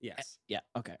 Shoot. Yes. Yeah.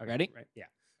 Okay. Okay, Ready? Right. Yeah.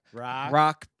 Rock.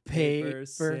 Rock, paper, paper,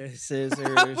 scissors.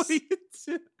 scissors.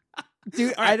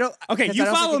 Dude, All right. I don't. Okay, 'cause you I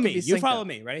don't think follow it can me. be You synced follow up.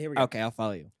 me. Ready? Here we go. Okay, I'll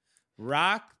follow you.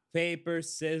 Rock, paper,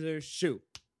 scissors, shoot.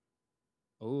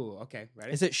 Oh, okay.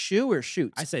 Ready? Is it shoe or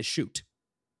shoot? I said shoot.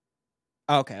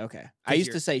 Okay. I 'Cause used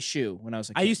you're- to say shoe when I was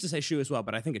a kid. I used to say shoe as well,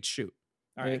 but I think it's shoot.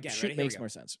 All right, again. shoot Ready? Here we makes go. more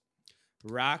sense.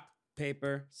 Rock,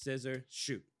 paper, scissors,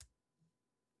 shoot.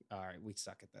 All right, we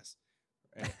suck at this.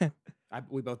 Ready?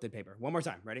 We both did paper. One more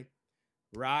time. Ready?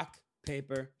 Rock,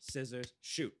 paper, scissors,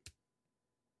 shoot.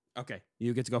 Okay,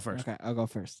 you get to go first. Okay, I'll go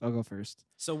first.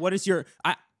 So, what is your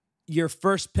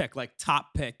first pick, like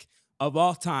top pick of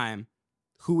all time?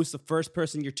 Who is the first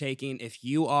person you're taking? If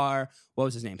you are, what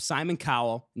was his name? Simon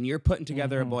Cowell, and you're putting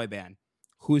together a Mhm. boy band,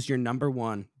 who's your number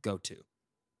one go-to?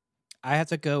 I have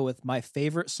to go with my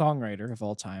favorite songwriter of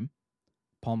all time,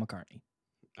 Paul McCartney.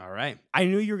 All right. I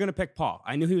knew you were going to pick Paul.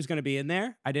 I knew he was going to be in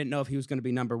there. I didn't know if he was going to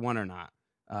be number one or not.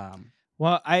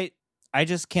 Well, I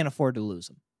just can't afford to lose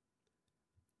him.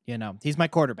 He's my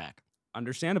quarterback.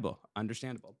 Understandable.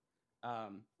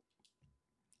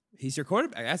 He's your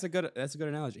quarterback. That's a good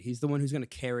analogy. He's the one who's going to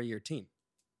carry your team.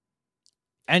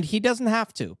 And he doesn't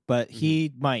have to, but Mhm.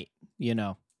 he might,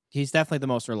 He's definitely the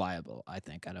most reliable, I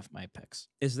think, out of my picks.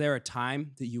 Is there a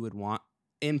time that you would want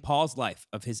in Paul's life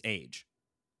of his age?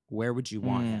 Where would you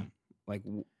want him? Like,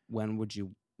 when would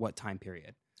you? What time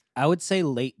period? I would say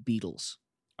late Beatles.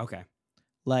 Okay,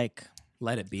 Like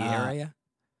Let It Be era. Yeah.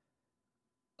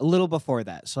 a little before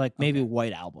that. So like maybe Okay.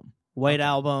 White Okay.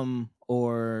 Album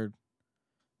or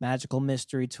Magical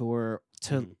Mystery Tour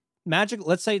to Mhm.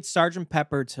 let's say it's Sgt.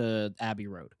 Pepper to Abbey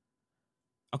Road.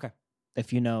 Okay.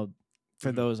 If you know,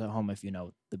 for Mhm. those at home, if you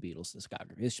know the Beatles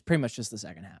discography, it's pretty much just the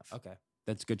second half. Okay,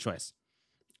 that's a good choice.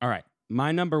 All right,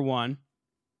 my number one,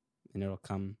 and it'll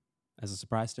come as a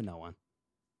surprise to no one,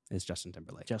 is Justin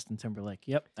Timberlake. Justin Timberlake.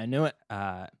 Yep, I knew it.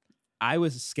 I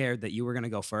was scared that you were going to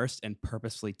go first and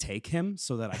purposefully take him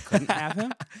so that I couldn't have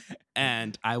him,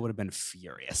 and I would have been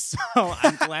furious. So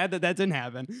I'm glad that didn't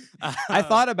happen. I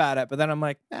thought about it, but then I'm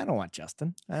like, I don't want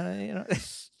Justin.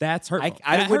 That's hurtful.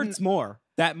 I That wouldn't- hurts more.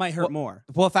 That might hurt more.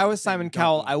 Well, if I was Saying Simon don't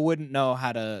Cowell, want- I wouldn't know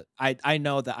how to. I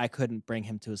know that I couldn't bring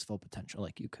him to his full potential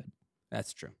like you could.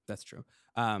 That's true. That's true.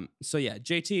 So yeah,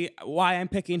 JT, why I'm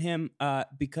picking him?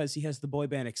 Because he has the boy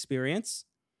band experience,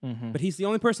 but he's the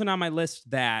only person on my list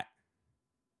that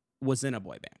was in a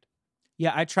boy band.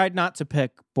 Yeah, I tried not to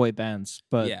pick boy bands,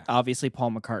 but Yeah. obviously Paul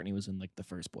McCartney was in like the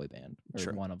first boy band or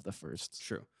True. one of the first.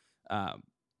 True.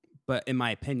 But in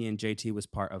my opinion, JT was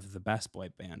part of the best boy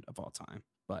band of all time.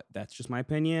 But that's just my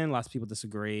opinion. Lots of people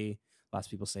disagree. Lots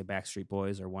of people say Backstreet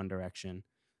Boys or One Direction.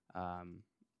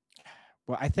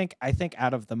 Well, I think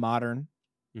out of the modern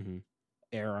Mhm.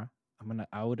 era,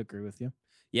 I would agree with you.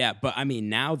 Yeah, but I mean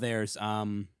now there's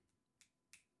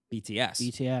BTS.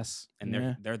 BTS, And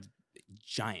they're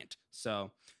giant.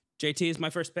 So JT is my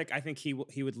first pick. I think he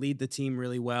would lead the team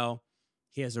really well.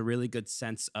 He has a really good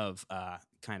sense of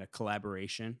kind of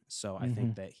collaboration. So I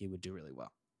think that he would do really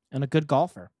well. and a good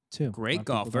golfer too. Great A lot of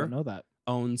people golfer. Don't know that.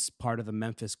 Owns part of the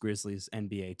Memphis Grizzlies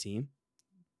NBA team.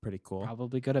 Pretty cool.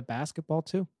 Probably good at basketball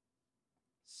too.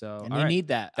 So And all you right. need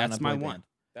that. on That's a my boy one. band.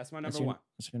 That's my That's number your, one.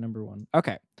 That's your number one.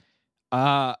 Okay.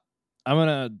 I'm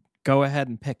gonna go ahead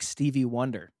and pick Stevie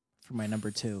Wonder for my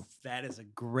number two. That is a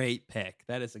great pick.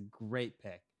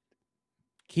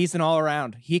 He's an all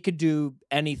around. He could do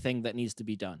anything that needs to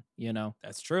be done,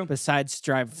 That's true. besides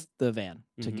drive the van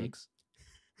to Mhm. gigs.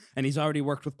 And he's already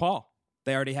worked with Paul.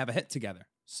 They already have a hit together.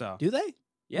 So Do they?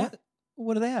 yeah.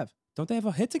 What do they have? Don't they have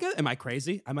a hit together? Am I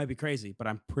crazy? I might be crazy, but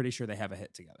I'm pretty sure they have a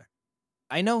hit together.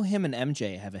 I know him and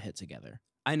MJ have a hit together.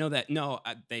 I know that. No,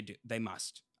 they do. They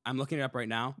must. I'm looking it up right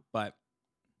now, but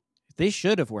They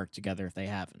should have worked together if they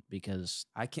haven't, because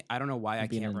I can't. I don't know why I it'd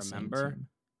be an can't insane remember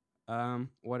team.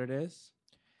 what it is.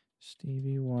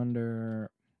 Stevie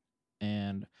Wonder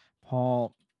and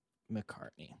Paul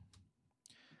McCartney.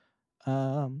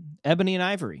 Ebony and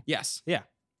Ivory. Yes. Yeah.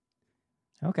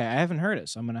 Okay, I haven't heard it,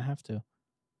 so I'm gonna have to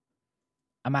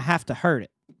heard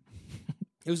it.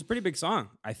 It was a pretty big song.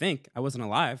 I think I wasn't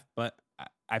alive, but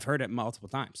I've heard it multiple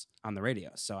times on the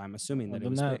radio. So I'm assuming that it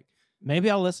was big. Maybe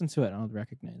I'll listen to it and I'll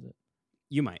recognize it.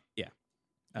 You might. Yeah.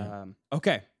 Yeah.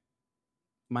 Okay.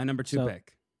 My number two So,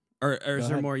 pick. Or is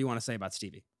there ahead. more you want to say about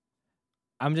Stevie?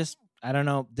 I don't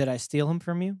know. Did I steal him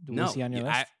from you? No. Was he on your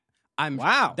list? I'm.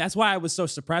 Wow. That's why I was so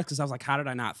surprised because I was like, how did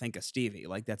I not think of Stevie?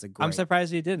 Like that's a great. I'm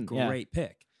surprised you didn't. Yeah. Great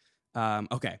pick.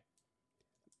 Okay.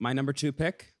 My number two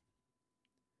pick,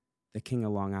 the King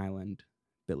of Long Island,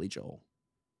 Billy Joel.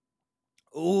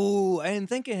 Ooh, I didn't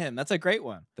think of him. That's a great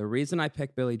one. The reason I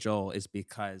picked Billy Joel is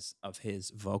because of his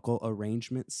vocal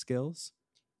arrangement skills.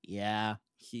 Yeah.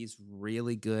 He's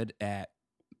really good at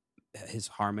his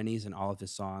harmonies in all of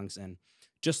his songs. And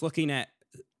just looking at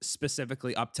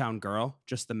specifically Uptown Girl,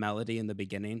 just the melody in the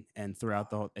beginning and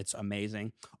throughout it's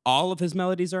amazing. All of his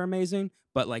melodies are amazing,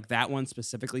 but like that one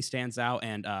specifically stands out.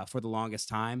 And For the Longest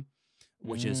Time,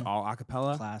 which is all a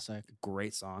cappella. Classic.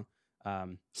 Great song.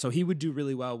 So he would do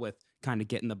really well with kind of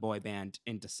getting the boy band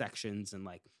into sections and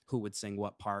like who would sing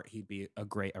what part. He'd be a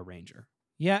great arranger.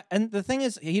 Yeah, and the thing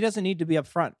is, he doesn't need to be up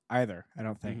front either, I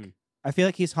don't think. Mhm. I feel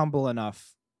like he's humble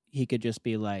enough. He could just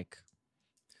be like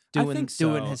doing his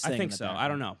thing. I think so. I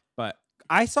don't know, but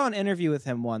I saw an interview with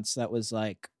him once that was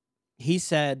like, he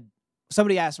said,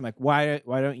 somebody asked him like, why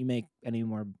don't you make any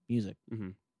more music?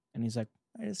 Mhm. And he's like,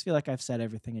 I just feel like I've said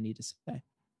everything I need to say. I Which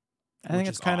think is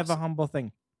it's kind of a awesome. humble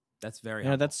thing. that's very You know,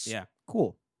 humble. that's yeah.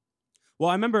 cool. Well,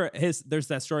 I remember there's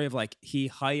that story of like he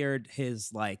hired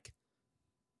his like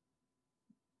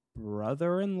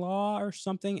brother-in-law or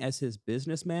something as his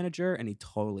business manager, and he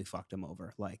totally fucked him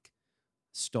over. Like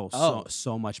stole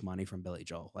so much money from Billy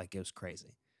Joel. Like it was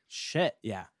crazy. Shit.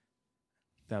 Yeah.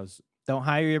 That was Don't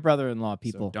hire your brother-in-law, so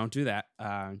people. don't do that.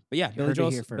 But yeah, You Billy heard it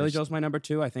Joel's here Billy first. Joel's my number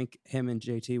two. I think him and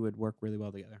JT would work really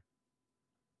well together.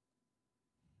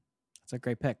 It's a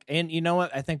great pick. And you know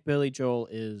what? I think Billy Joel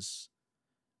is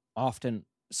often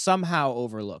somehow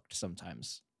overlooked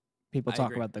sometimes. People I talk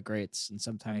agree. about the greats and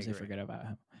sometimes they agree. forget about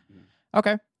him. Mhm.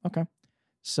 Okay.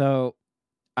 So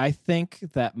I think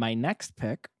that my next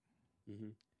pick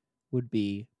Mhm. would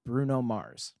be Bruno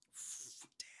Mars.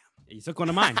 Damn. You took one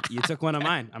of mine.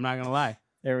 I'm not going to lie.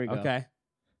 There we go. Okay.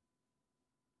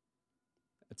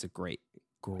 It's a great.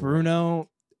 Bruno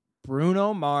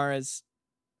Mars.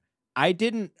 I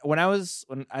didn't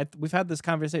we've had this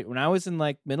conversation when I was in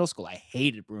like middle school. I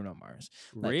hated Bruno Mars.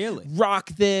 Like, Really? rock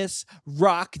this,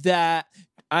 rock that.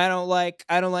 I don't like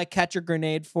Catch a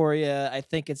Grenade for You. I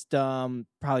think it's dumb.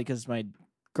 Probably because my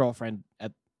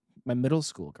middle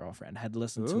school girlfriend had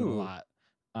listened to it a lot.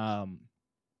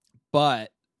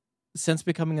 But since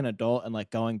becoming an adult and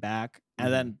like going back,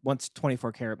 and then once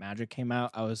 24 Karat Magic came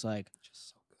out, I was like,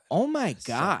 Just so good. oh my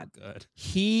God, so good.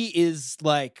 he is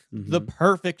like the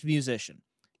perfect musician.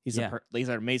 He's an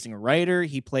amazing writer.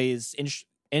 He plays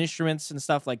instruments and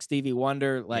stuff like Stevie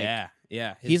Wonder. Like,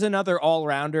 yeah. He's another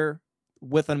all-rounder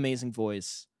with an amazing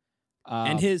voice.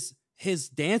 And his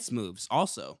dance moves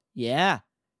also. Yeah.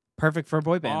 Perfect for a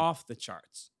boy band. Off the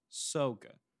charts. So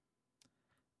good.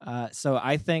 So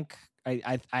I think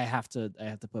I have to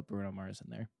put Bruno Mars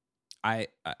in there. I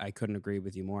couldn't agree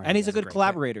with you more. And he's a good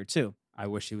collaborator too. I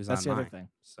wish he was That's on the mine. other thing.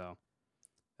 So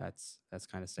that's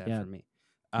kind of sad Yeah. for me.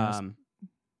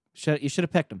 You should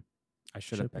have picked him. I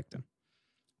should have picked him.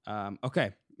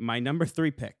 Okay, my number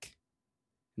 3 pick,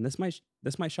 and this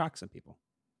might shock some people.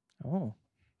 Oh,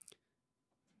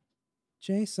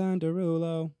 Jason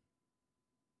Derulo.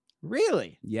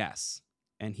 Really? Yes,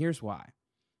 and here's why.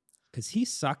 Because he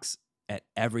sucks at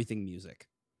everything music.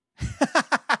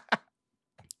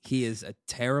 He is a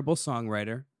terrible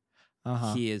songwriter.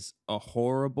 He is a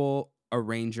horrible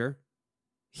arranger.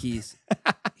 He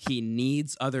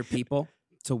needs other people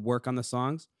to work on the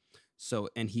songs. So,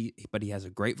 but he has a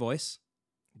great voice.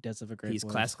 He does have a great voice.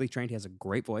 He's classically trained. He has a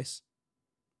great voice.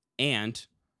 And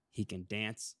he can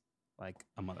dance like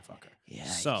a motherfucker. Yeah,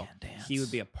 so he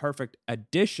would be a perfect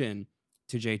addition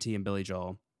to JT and Billy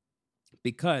Joel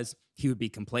because he would be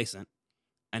complacent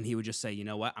and he would just say, you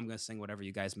know what? I'm going to sing whatever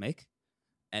you guys make.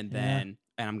 And I'm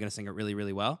going to sing it really,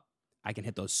 really well. I can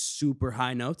hit those super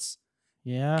high notes.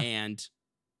 Yeah. And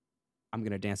I'm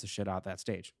going to dance the shit out that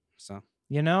stage. So,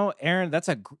 Aaron, that's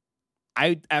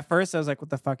at first I was like, what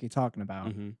the fuck are you talking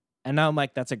about? And now I'm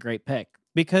like, that's a great pick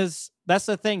because that's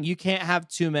the thing. You can't have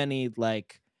too many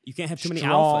you can't have too many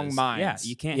strong alphas. minds. Yeah,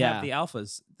 you can't have the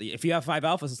alphas. If you have 5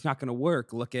 alphas, it's not going to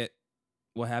work. Look at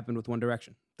what happened with One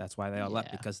Direction. That's why they all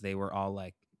left because they were all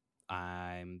like,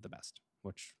 I'm the best.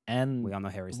 And we all know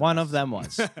Harry's the one best. of them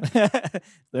was.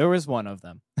 There was one of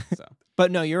them. So,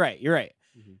 but no, you're right.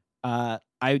 I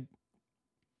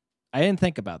didn't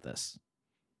think about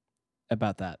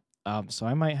that. So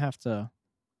I might have to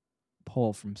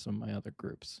pull from some of my other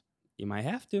groups. You might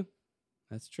have to.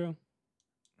 That's true.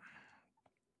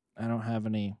 I don't have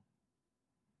any.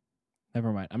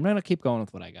 Never mind. I'm gonna keep going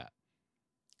with what I got.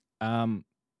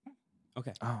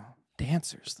 Okay. Oh,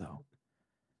 dancers though.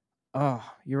 Oh,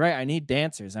 you're right. I need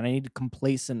dancers and I need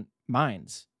complacent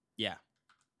minds. Yeah.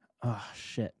 Oh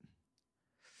shit.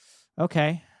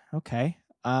 Okay.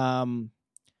 Can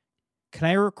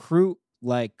I recruit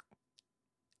like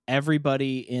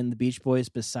everybody in the Beach Boys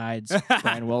besides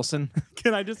Brian Wilson?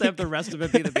 Can I just have the rest of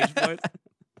it be the Beach Boys?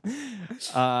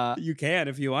 You can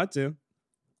if you want to.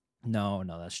 No,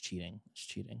 that's cheating. It's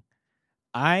cheating.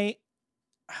 I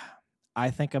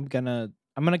think I'm gonna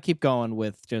keep going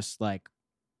with just like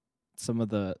some of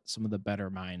the better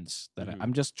minds that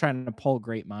I'm just trying to pull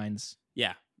great minds.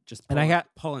 Yeah, just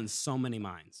pulling so many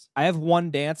minds. I have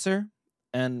one dancer,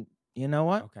 and you know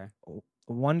what? Okay,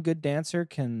 one good dancer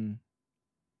can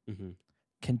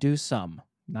do some,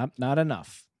 not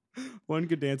enough. One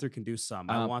good dancer can do some.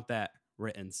 I want that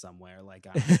written somewhere. Like,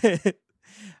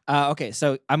 okay,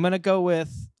 so I'm gonna go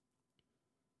with.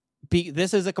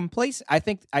 This is a complacent. I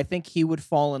think he would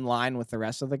fall in line with the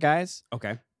rest of the guys.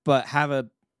 Okay, but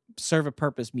serve a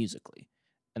purpose musically.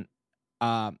 And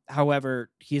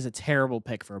however, he's a terrible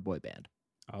pick for a boy band.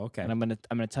 Oh, okay. And I'm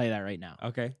gonna tell you that right now.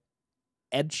 Okay.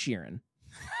 Ed Sheeran.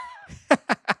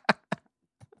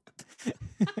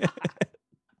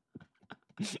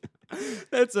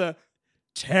 That's a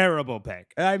terrible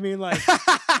pick. I mean, like,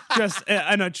 just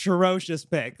an atrocious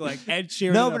pick. Like Ed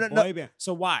Sheeran, boy band.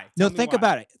 So why? Think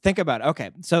about it.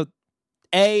 Okay, so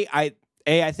I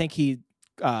think he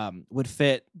would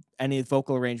fit any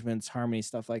vocal arrangements, harmony,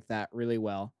 stuff like that really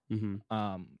well.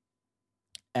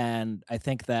 And I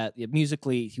think that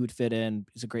musically he would fit in.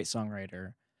 He's a great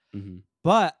songwriter.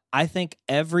 But I think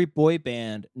every boy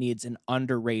band needs an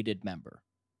underrated member,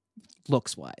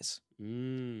 looks wise.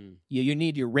 You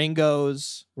need your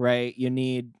Ringos, right? You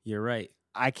need. You're right.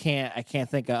 I can't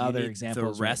think of other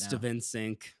examples. The rest right of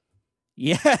NSYNC.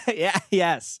 Yeah,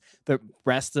 yes. The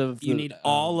rest of you need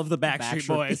all of the Backstreet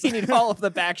Boys. You need all of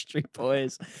the Backstreet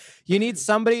Boys. You need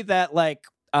somebody that like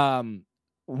the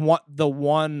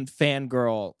one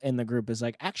fangirl in the group is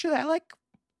like, actually, I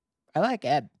like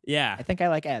Ed. Yeah, I think I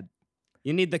like Ed.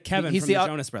 You need the Kevin from the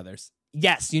Jonas Brothers.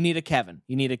 Yes, you need a Kevin.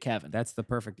 That's the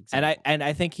perfect example. And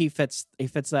I think he fits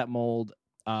that mold.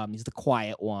 He's the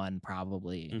quiet one,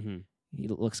 probably. Mm-hmm. He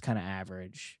looks kind of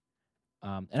average.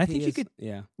 And I think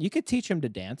you could teach him to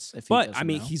dance if but I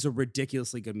mean know. He's a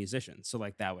ridiculously good musician, so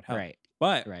like that would help. Right.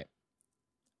 But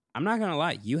I'm not gonna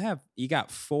lie, you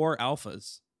got 4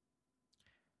 alphas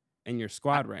in your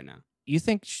squad right now. You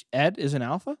think Ed is an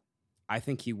alpha? I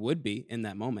think he would be in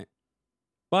that moment.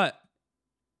 But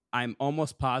I'm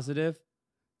almost positive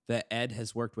that Ed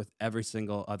has worked with every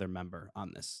single other member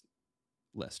on this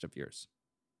list of yours.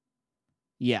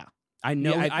 Yeah. I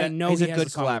know. Yeah, I know he's he a has good a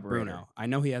song collaborator. with Bruno. I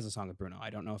know he has a song with Bruno. I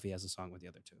don't know if he has a song with the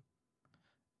other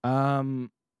 2.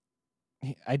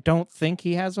 I don't think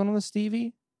he has one with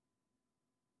Stevie.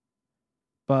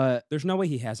 But there's no way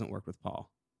he hasn't worked with Paul.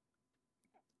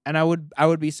 And I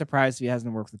would be surprised if he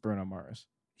hasn't worked with Bruno Mars.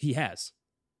 He has.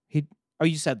 Oh,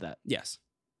 you said that? Yes.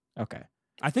 Okay.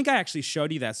 I think I actually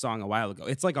showed you that song a while ago.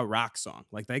 It's like a rock song.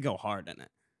 Like they go hard in it.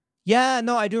 Yeah,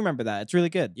 no, I do remember that. It's really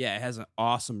good. Yeah, it has an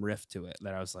awesome riff to it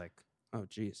that I was like, oh,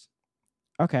 geez.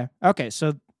 Okay,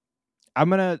 so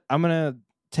I'm gonna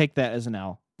take that as an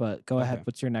L. But go ahead.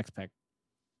 What's your next pick?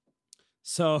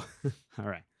 So, all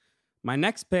right, my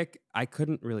next pick, I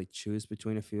couldn't really choose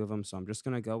between a few of them, so I'm just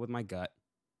gonna go with my gut.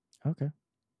 Okay.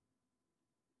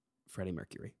 Freddie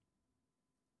Mercury.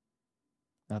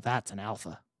 Now that's an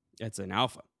alpha. It's an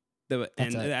alpha.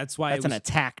 That's why an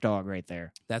attack dog right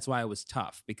there. That's why it was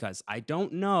tough, because I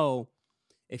don't know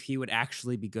if he would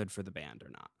actually be good for the band or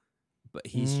not. But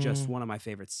he's just one of my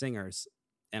favorite singers,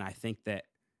 and I think that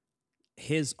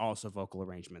his also vocal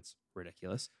arrangements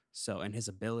ridiculous. So, and his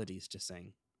abilities to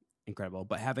sing incredible.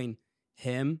 But having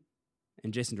him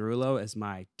and Jason Derulo as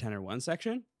my tenor 1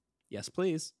 section, yes,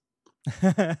 please.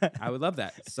 I would love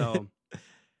that. So.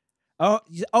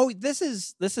 Oh, this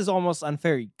is almost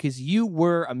unfair because you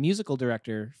were a musical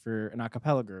director for an a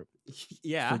cappella group.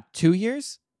 Yeah. For 2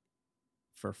 years?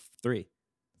 For 3.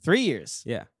 3 years.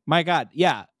 Yeah. My God.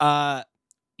 Yeah.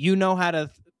 You know how to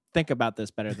think about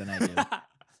this better than I do.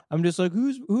 I'm just like,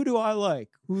 who do I like?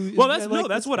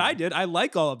 That's what I did. I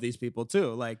like all of these people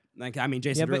too. Like I mean,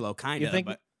 Jason Derulo kind of.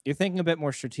 But you're thinking a bit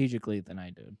more strategically than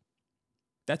I did.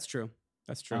 That's true.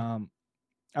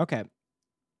 Okay.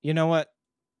 You know what?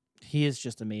 He is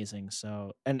just amazing.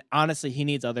 So, and honestly, he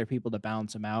needs other people to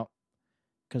balance him out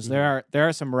because there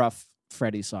are some rough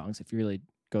Freddie songs if you really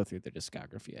go through their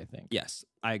discography. I think. Yes,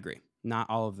 I agree. Not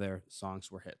all of their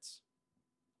songs were hits.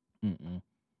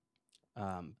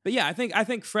 But yeah, I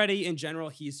think Freddie in general,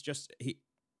 he's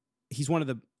one of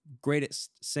the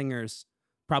greatest singers,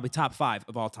 probably top 5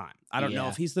 of all time. I don't know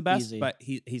if he's the best, easy. But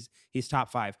he's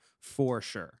top 5 for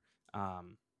sure.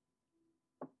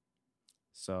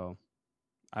 So.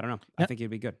 I don't know. I think he'd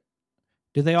be good.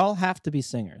 Do they all have to be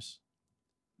singers?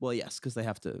 Well, yes, because they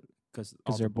have to. Because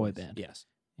they're a boy band. Yes.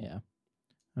 Yeah.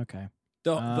 Okay.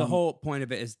 The whole point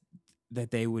of it is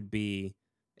that they would be,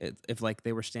 if like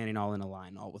they were standing all in a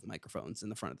line, all with microphones in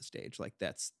the front of the stage, like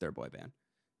that's their boy band.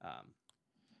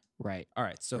 Right. All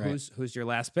right. So who's your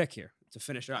last pick here to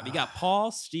finish it up? You got Paul,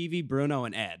 Stevie, Bruno,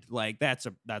 and Ed. Like that's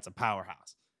a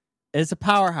powerhouse. It's a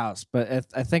powerhouse, but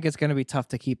I think it's going to be tough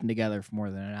to keep them together for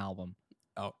more than an album.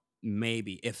 Oh,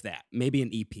 maybe, if that. Maybe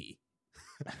an EP.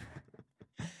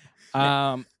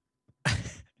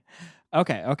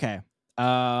 Okay. All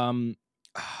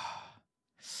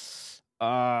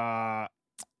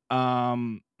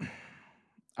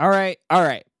right.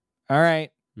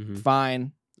 Mm-hmm.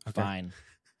 Fine. Okay. Fine.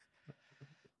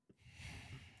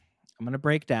 I'm going to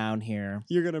break down here.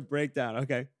 You're going to break down.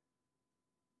 Okay.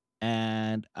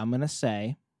 And I'm going to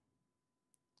say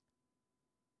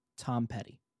Tom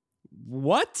Petty.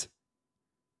 What?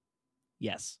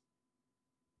 Yes.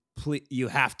 Please, you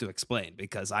have to explain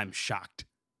because I'm shocked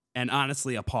and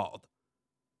honestly appalled.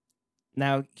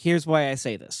 Now, here's why I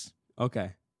say this.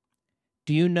 Okay.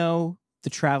 Do you know the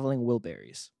Traveling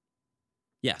Wilburys?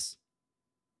 Yes.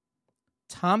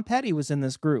 Tom Petty was in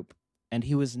this group, and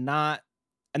he was not.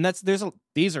 And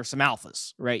these are some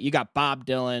alphas, right? You got Bob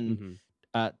Dylan,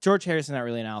 George Harrison, not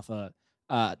really an alpha.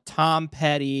 Tom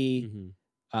Petty,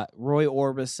 Roy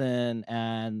Orbison,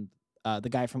 and the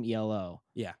guy from ELO.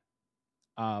 Yeah.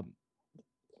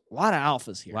 A lot of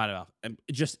alphas A here. lot of and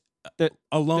just The-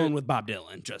 alone with Bob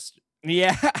Dylan, just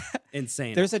Yeah.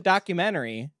 insane. There's a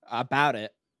documentary about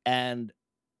it, and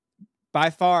by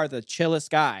far the chillest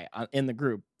guy in the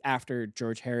group after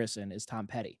George Harrison is Tom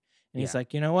Petty. And he's Yeah.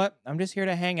 like, you know what? I'm just here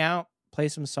to hang out, play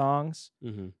some songs.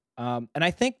 Mm-hmm. And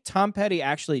I think Tom Petty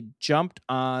actually jumped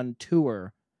on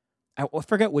tour. I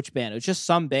forget which band. It was just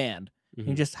some band. Mm-hmm.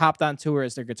 He just hopped on tour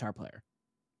as their guitar player.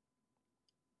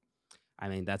 I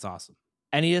mean, that's awesome.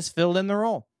 And he just filled in the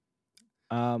role.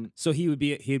 So he'd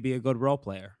be a good role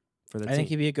player for the team. I think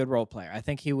he'd be a good role player. I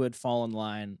think he would fall in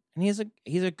line. And he's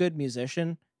a good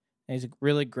musician. And he's a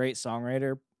really great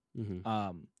songwriter.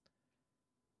 Mm-hmm.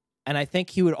 And I think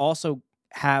he would also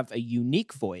have a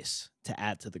unique voice to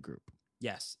add to the group.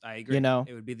 Yes, I agree. You know?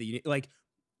 It would be the unique,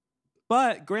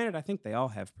 but granted, I think they all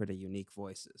have pretty unique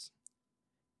voices.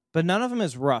 But none of them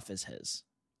is rough as his,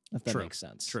 if that True. makes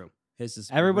sense. True. His is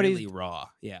Everybody's- really raw.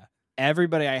 Yeah.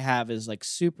 Everybody I have is like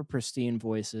super pristine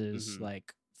voices, Mhm.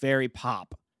 like very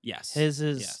pop. Yes. His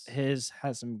is Yes. his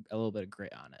has a little bit of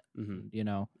grit on it. Mhm. You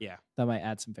know? Yeah. That might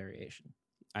add some variation.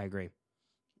 I agree.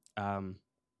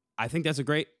 I think that's a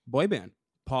great boy band.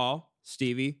 Paul,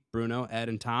 Stevie, Bruno, Ed,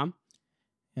 and Tom.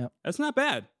 Yep. That's not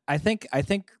bad. I think I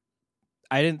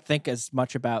didn't think as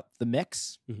much about the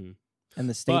mix Mm-hmm. and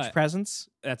the stage But- presence.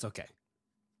 That's okay.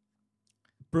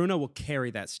 Bruno will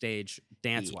carry that stage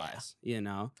dance-wise, you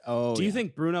know? Oh, Do you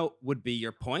think Bruno would be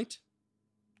your point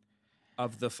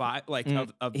of the five? Like,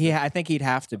 Mm, of I think he'd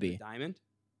have to of the be. diamond?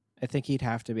 I think he'd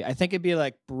have to be. I think it'd be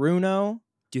like Bruno,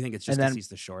 Do you think it's just And because then- he's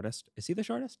the shortest? Is he the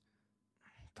shortest?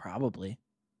 probably.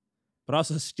 But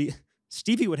also,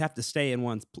 Stevie would have to stay in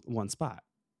one spot.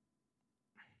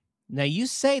 Now you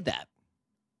say that,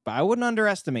 but I wouldn't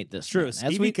underestimate this. True. man.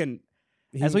 Stevie As we can.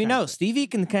 he as can we kinda know, stay. Stevie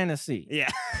can kind of see. Yeah.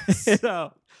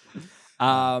 So.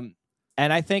 And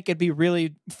I think it'd be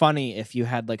really funny if you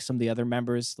had like some of the other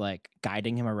members like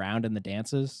guiding him around in the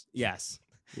dances. Yes.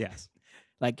 Yes.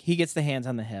 Like he gets the hands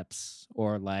on the hips,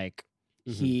 or like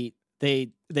Mhm.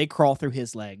 they crawl through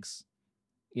his legs.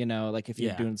 You know, like if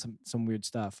you're Yeah. doing some weird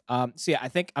stuff. So yeah,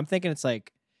 I'm thinking it's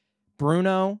like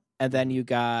Bruno, and then you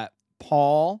got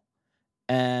Paul,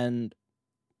 and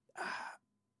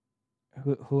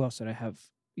who else did I have?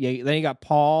 Yeah, then you got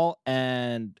Paul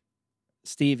and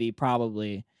Stevie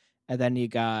probably, and then you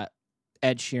got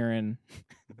Ed Sheeran.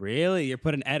 Really? You're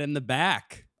putting Ed in the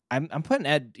back. I'm putting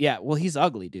Ed. Yeah, well, he's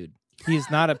ugly, dude. He's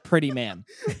not a pretty man.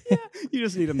 Yeah. You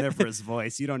just need him there for his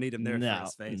voice. You don't need him there no, for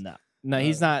his face. no,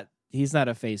 he's not. He's not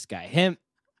a face guy.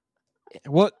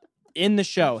 What in the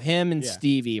show? Him and Yeah.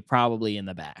 Stevie probably in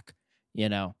the back. You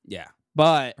know, Yeah.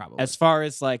 but Probably. as far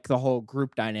as like the whole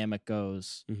group dynamic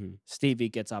goes, Mm-hmm. Stevie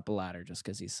gets up a ladder just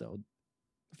because he's so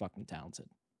fucking talented.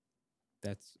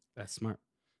 That's smart.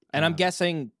 And I'm Um,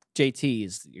 guessing JT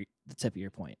is the tip of your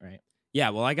point, right? Yeah.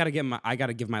 Well, I gotta give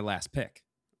my last pick.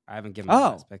 I haven't given my Oh,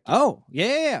 last pick.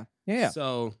 yet. yeah.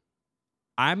 So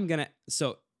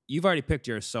So you've already picked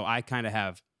yours. So I kind of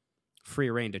have free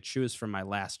reign to choose from my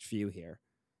last few here.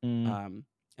 Mm.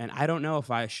 And I don't know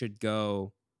if I should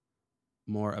go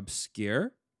more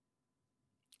obscure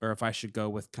or if I should go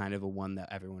with kind of a one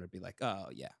that everyone would be like, oh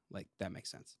yeah, like that makes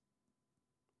sense.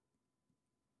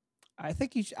 I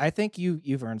think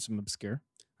you've earned some obscure.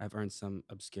 I've earned some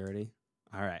obscurity.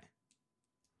 All right,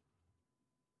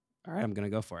 I'm gonna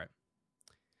go for it.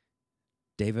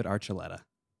 David Archuleta.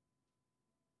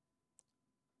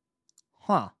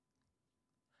 Huh.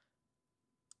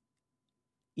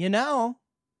 You know,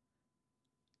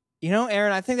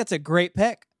 Aaron, I think that's a great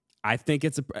pick. I think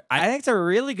it's I think it's a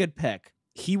really good pick.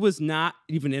 he was not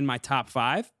even in my top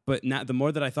 5, but not the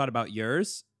more that I thought about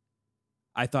yours,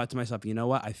 I thought to myself, you know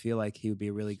what? I feel like he would be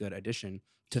a really good addition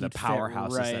to the He'd fit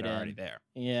powerhouses right that are already in. there.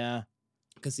 Yeah.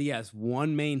 Because he has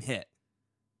one main hit.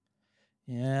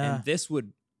 Yeah. And this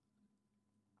would,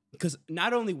 because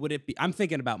not only would it be, I'm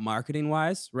thinking about marketing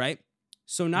wise, right?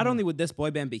 So not only would this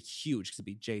boy band be huge, because it'd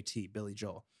be JT, Billy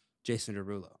Joel, Jason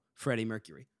Derulo, Freddie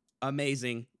Mercury,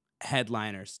 amazing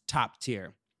headliners, top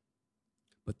tier.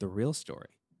 But the real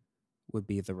story would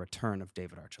be the return of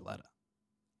David Archuleta.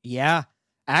 Yeah.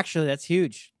 Actually, that's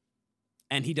huge.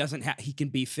 And he doesn't have, he can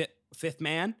be fifth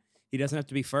man. He doesn't have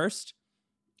to be first.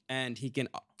 And he can,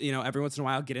 every once in a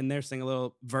while get in there, sing a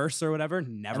little verse or whatever.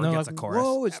 Never And they're gets like, a chorus.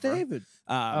 Whoa, it's ever. David.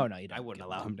 Oh no, you don't I wouldn't get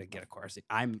allow one. him to get a chorus.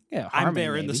 I'm Harmony,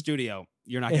 there in the maybe. studio.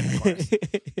 You're not getting a chorus.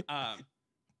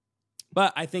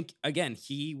 But I think again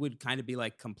he would kind of be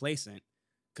like complacent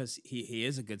because he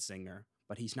is a good singer,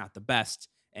 but he's not the best,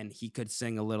 and he could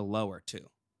sing a little lower too.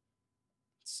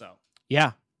 So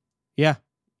Yeah.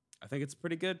 I think it's a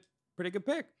pretty good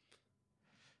pick.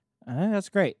 I think that's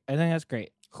great.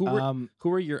 Who were Um, who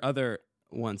were your other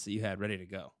ones that you had ready to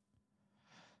go?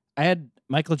 I had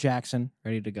Michael Jackson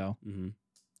ready to go. Mm-hmm.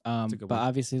 But That's a good one.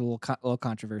 obviously a little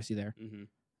controversy there.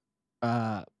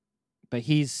 Mm-hmm. But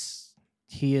he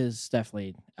is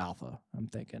definitely alpha, I'm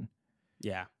thinking.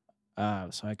 Yeah.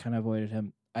 So I kind of avoided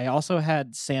him. I also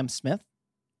had Sam Smith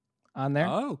on there.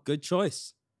 Oh, good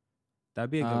choice.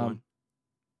 That'd be a good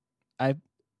one.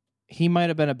 He might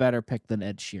have been a better pick than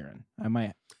Ed Sheeran.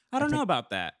 I don't know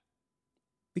about that.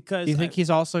 Because do you think he's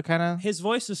also kind of his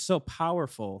voice is so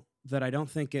powerful that I don't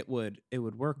think it would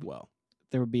work well.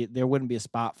 there wouldn't be a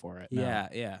spot for it. No.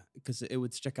 Yeah, because it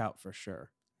would stick out for sure.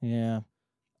 Yeah.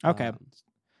 Okay.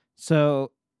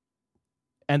 So,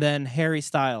 and then Harry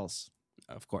Styles,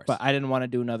 of course. but I didn't want to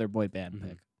do another boy band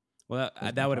pick. Well,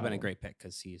 that would have been a great pick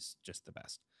because he's just the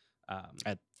best.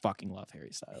 I fucking love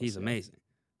Harry Styles. He's amazing.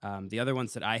 The other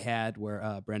ones that I had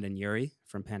were Brendan Urie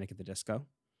from Panic at the Disco.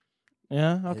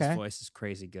 Yeah, okay. His voice is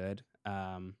crazy good.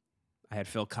 I had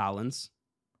Phil Collins.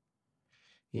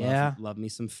 Yeah. Love me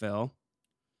some Phil.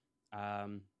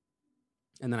 And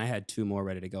then I had two more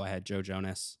ready to go. I had Joe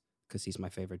Jonas because he's my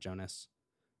favorite Jonas.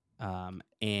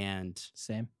 And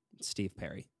same Steve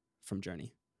Perry from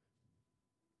Journey.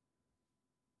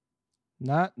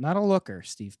 Not a looker,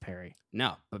 Steve Perry.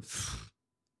 No, but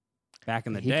back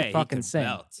in the He day, could fucking he could sing.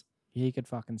 belt. He could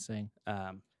fucking sing.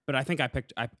 But I think I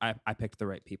picked the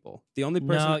right people. The only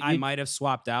person I might have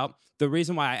swapped out. The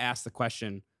reason why I asked the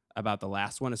question about the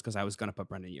last one is because I was going to put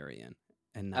Brendan Urie in,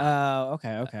 and not,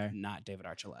 okay, not David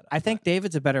Archuleta. I think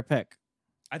David's a better pick.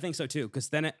 I think so too, because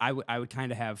then I would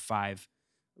kind of have 5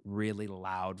 really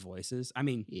loud voices. I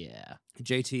mean, yeah,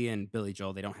 JT and Billy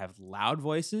Joel, they don't have loud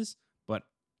voices, but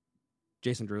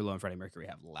Jason Derulo and Freddie Mercury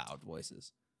have loud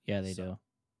voices. Yeah, they do.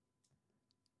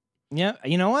 Yeah,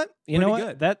 you know what?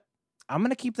 Good. That I'm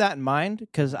gonna keep that in mind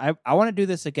because I want to do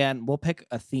this again. We'll pick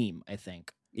a theme. I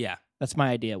think. Yeah, that's my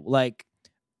idea. Like,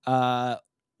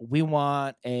 we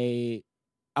want a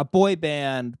boy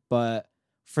band, but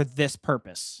for this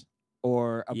purpose,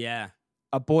 or a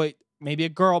boy, maybe a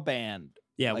girl band.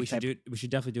 Yeah, like we should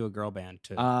definitely do a girl band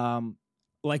too.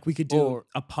 Like we could do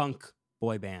a punk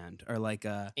boy band or like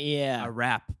a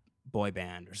rap boy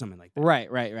band or something like that.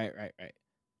 Right.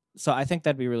 So I think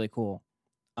that'd be really cool.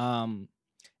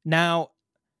 Now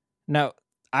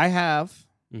I have,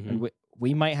 and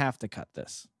we might have to cut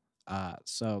this.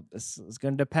 So this is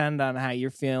going to depend on how you're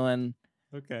feeling.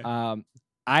 Okay.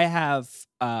 I have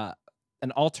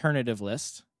an alternative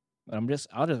list, but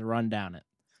I'll just run down it.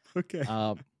 Okay.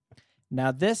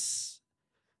 Now this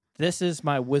is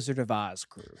my Wizard of Oz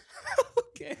crew.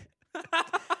 Okay.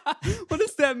 What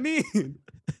does that mean?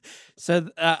 So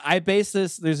I base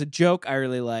this. There's a joke I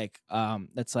really like.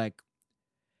 That's like,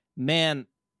 man,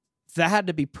 that had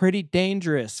to be pretty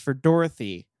dangerous for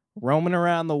Dorothy roaming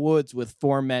around the woods with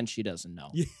 4 men she doesn't know.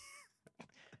 Yeah.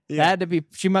 That had to be.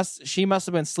 She must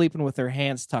have been sleeping with her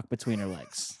hands tucked between her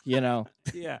legs. You know.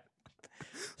 Yeah.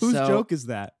 Whose joke is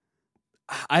that?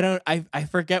 I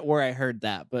forget where I heard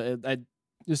that, but it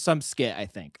was some skit, I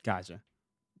think. Gotcha.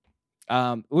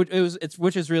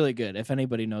 Which is really good. If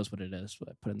anybody knows what it is, put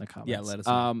it in the comments. Yeah, let us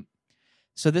know.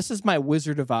 So this is my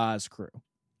Wizard of Oz crew.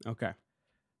 Okay.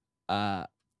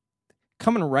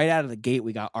 Coming right out of the gate,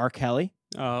 we got R. Kelly.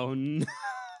 Oh no.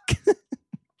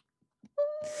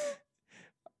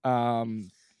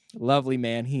 Lovely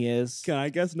man he is. Can I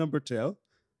guess number 2?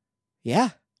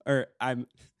 Yeah. Or I'm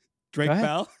Drake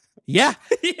Bell. Yeah.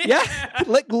 Yeah.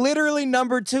 Like literally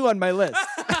number 2 on my list.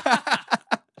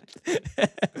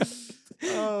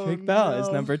 Drake Bell is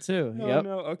number 2. Oh, yep.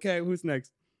 No. Okay, who's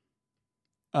next?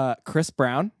 Chris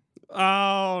Brown.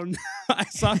 Oh no. I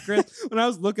saw Chris when I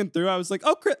was looking through. I was like,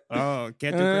 "Oh, Chris! Oh,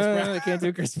 can't do Chris Brown. I can't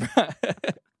do Chris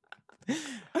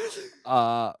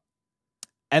Brown."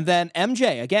 And then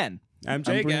MJ again.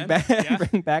 MJ Bring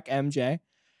back MJ.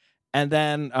 And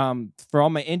then for all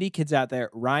my indie kids out there,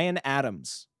 Ryan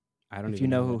Adams. I don't if you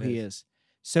know who he is.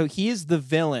 So he is the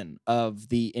villain of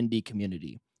the indie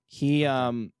community. He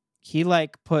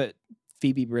like put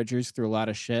Phoebe Bridgers through a lot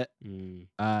of shit.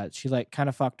 She like kind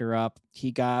of fucked her up.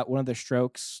 He got one of the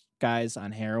Strokes guys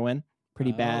on heroin.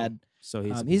 Pretty bad. So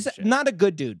he's not a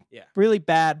good dude. Yeah. Really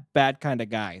bad kind of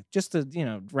guy. Just to,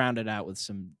 round it out with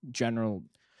some general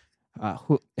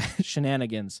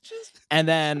shenanigans. And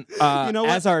then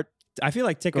I feel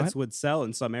like tickets would sell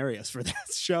in some areas for that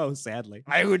show, sadly.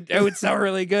 It would sell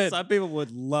really good. Some people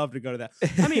would love to go to that.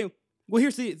 I mean, well,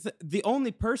 here's the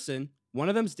only person, one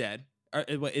of them's dead.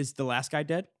 Is the last guy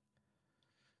dead?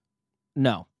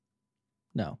 No.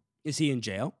 Is he in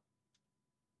jail?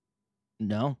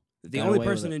 No. The only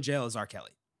person in jail is R.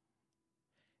 Kelly.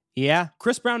 Yeah.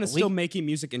 Chris Brown is still making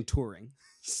music and touring.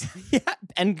 Yeah,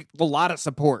 and a lot of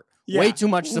support. way too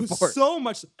much support. So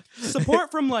much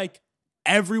support from like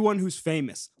everyone who's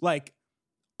famous. Like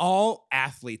all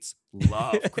athletes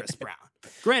love Chris Brown.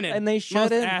 Granted, And they most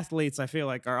shouldn't. athletes I feel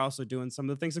like are also doing some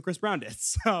of the things that Chris Brown did.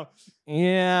 So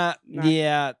Yeah,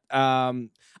 yeah.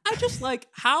 I just like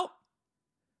how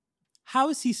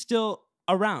is he still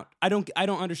around? I don't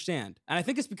understand. And I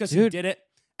think it's because he did it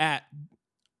at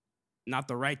not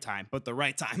the right time, but the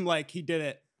right time. Like he did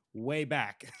it way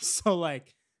back. So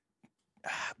like,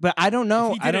 but I don't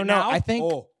know. I don't know. Now, I think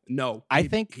no. I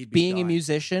think being a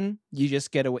musician, you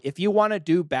just get away. If you want to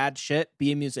do bad shit,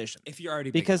 be a musician. If you're already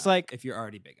because big enough, like if you're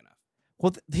already big enough.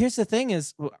 Well, here's the thing: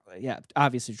 is yeah,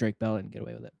 obviously Drake Bell didn't get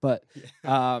away with it, but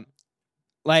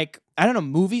like I don't know,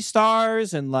 movie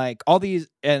stars and like all these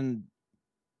and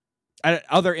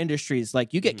other industries,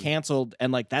 like you get canceled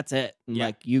and like that's it. And,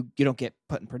 like you don't get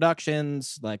put in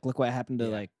productions. Like look what happened to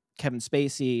like Kevin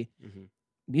Spacey.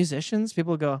 Musicians,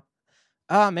 people go,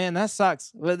 oh man, that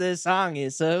sucks. But this song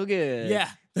is so good. Yeah,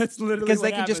 that's literally because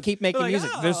what they can just keep making music.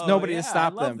 There's nobody to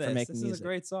stop them from making music. This is a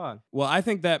great song. Well, I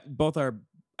think that both our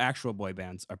actual boy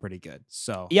bands are pretty good.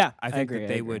 So yeah, I think that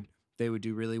they would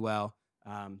do really well.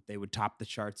 They would top the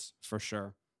charts for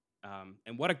sure.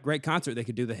 And what a great concert they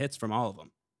could do the hits from all of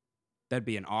them. That'd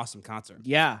be an awesome concert.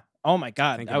 Yeah. Oh my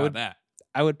God. Think about that.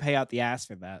 I would pay out the ass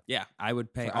for that. Yeah, I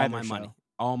would pay all my money.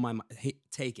 All my money. Hey,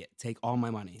 take it. Take all my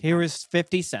money. Here is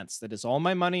 50 cents. That is all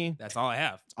my money. That's all I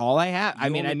have. All I have. I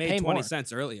mean, I made made 20 more.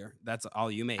 cents earlier. That's all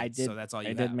you made. I did. So that's all you I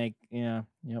have. did make. Yeah.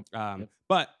 Yep.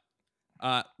 But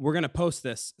we're going to post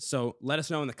this. So let us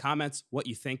know in the comments what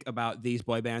you think about these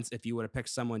boy bands. If you would have picked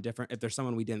someone different, if there's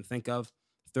someone we didn't think of,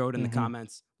 throw it in the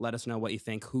comments. Let us know what you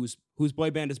think. Whose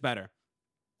boy band is better?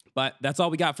 But that's all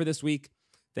we got for this week.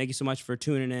 Thank you so much for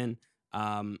tuning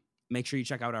in. Make sure you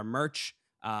check out our merch.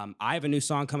 I have a new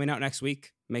song coming out next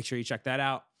week. Make sure you check that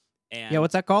out. And yeah,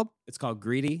 what's that called? It's called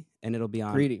Greedy, and it'll be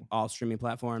on all streaming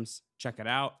platforms. Check it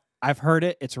out. I've heard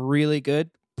it. It's really good.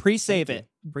 Pre-save it.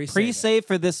 Pre-save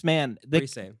for this man.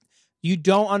 Pre-save. You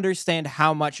don't understand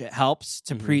how much it helps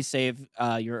to pre-save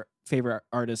your favorite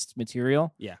artist's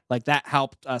material. Yeah. Like that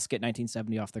helped us get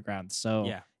 1970 off the ground. So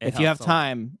yeah, if you have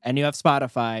time and you have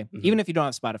Spotify, even if you don't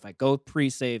have Spotify, go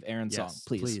pre-save Aaron's song,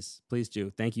 please. Please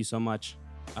do. Thank you so much.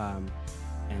 And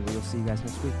we will see you guys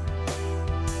next week.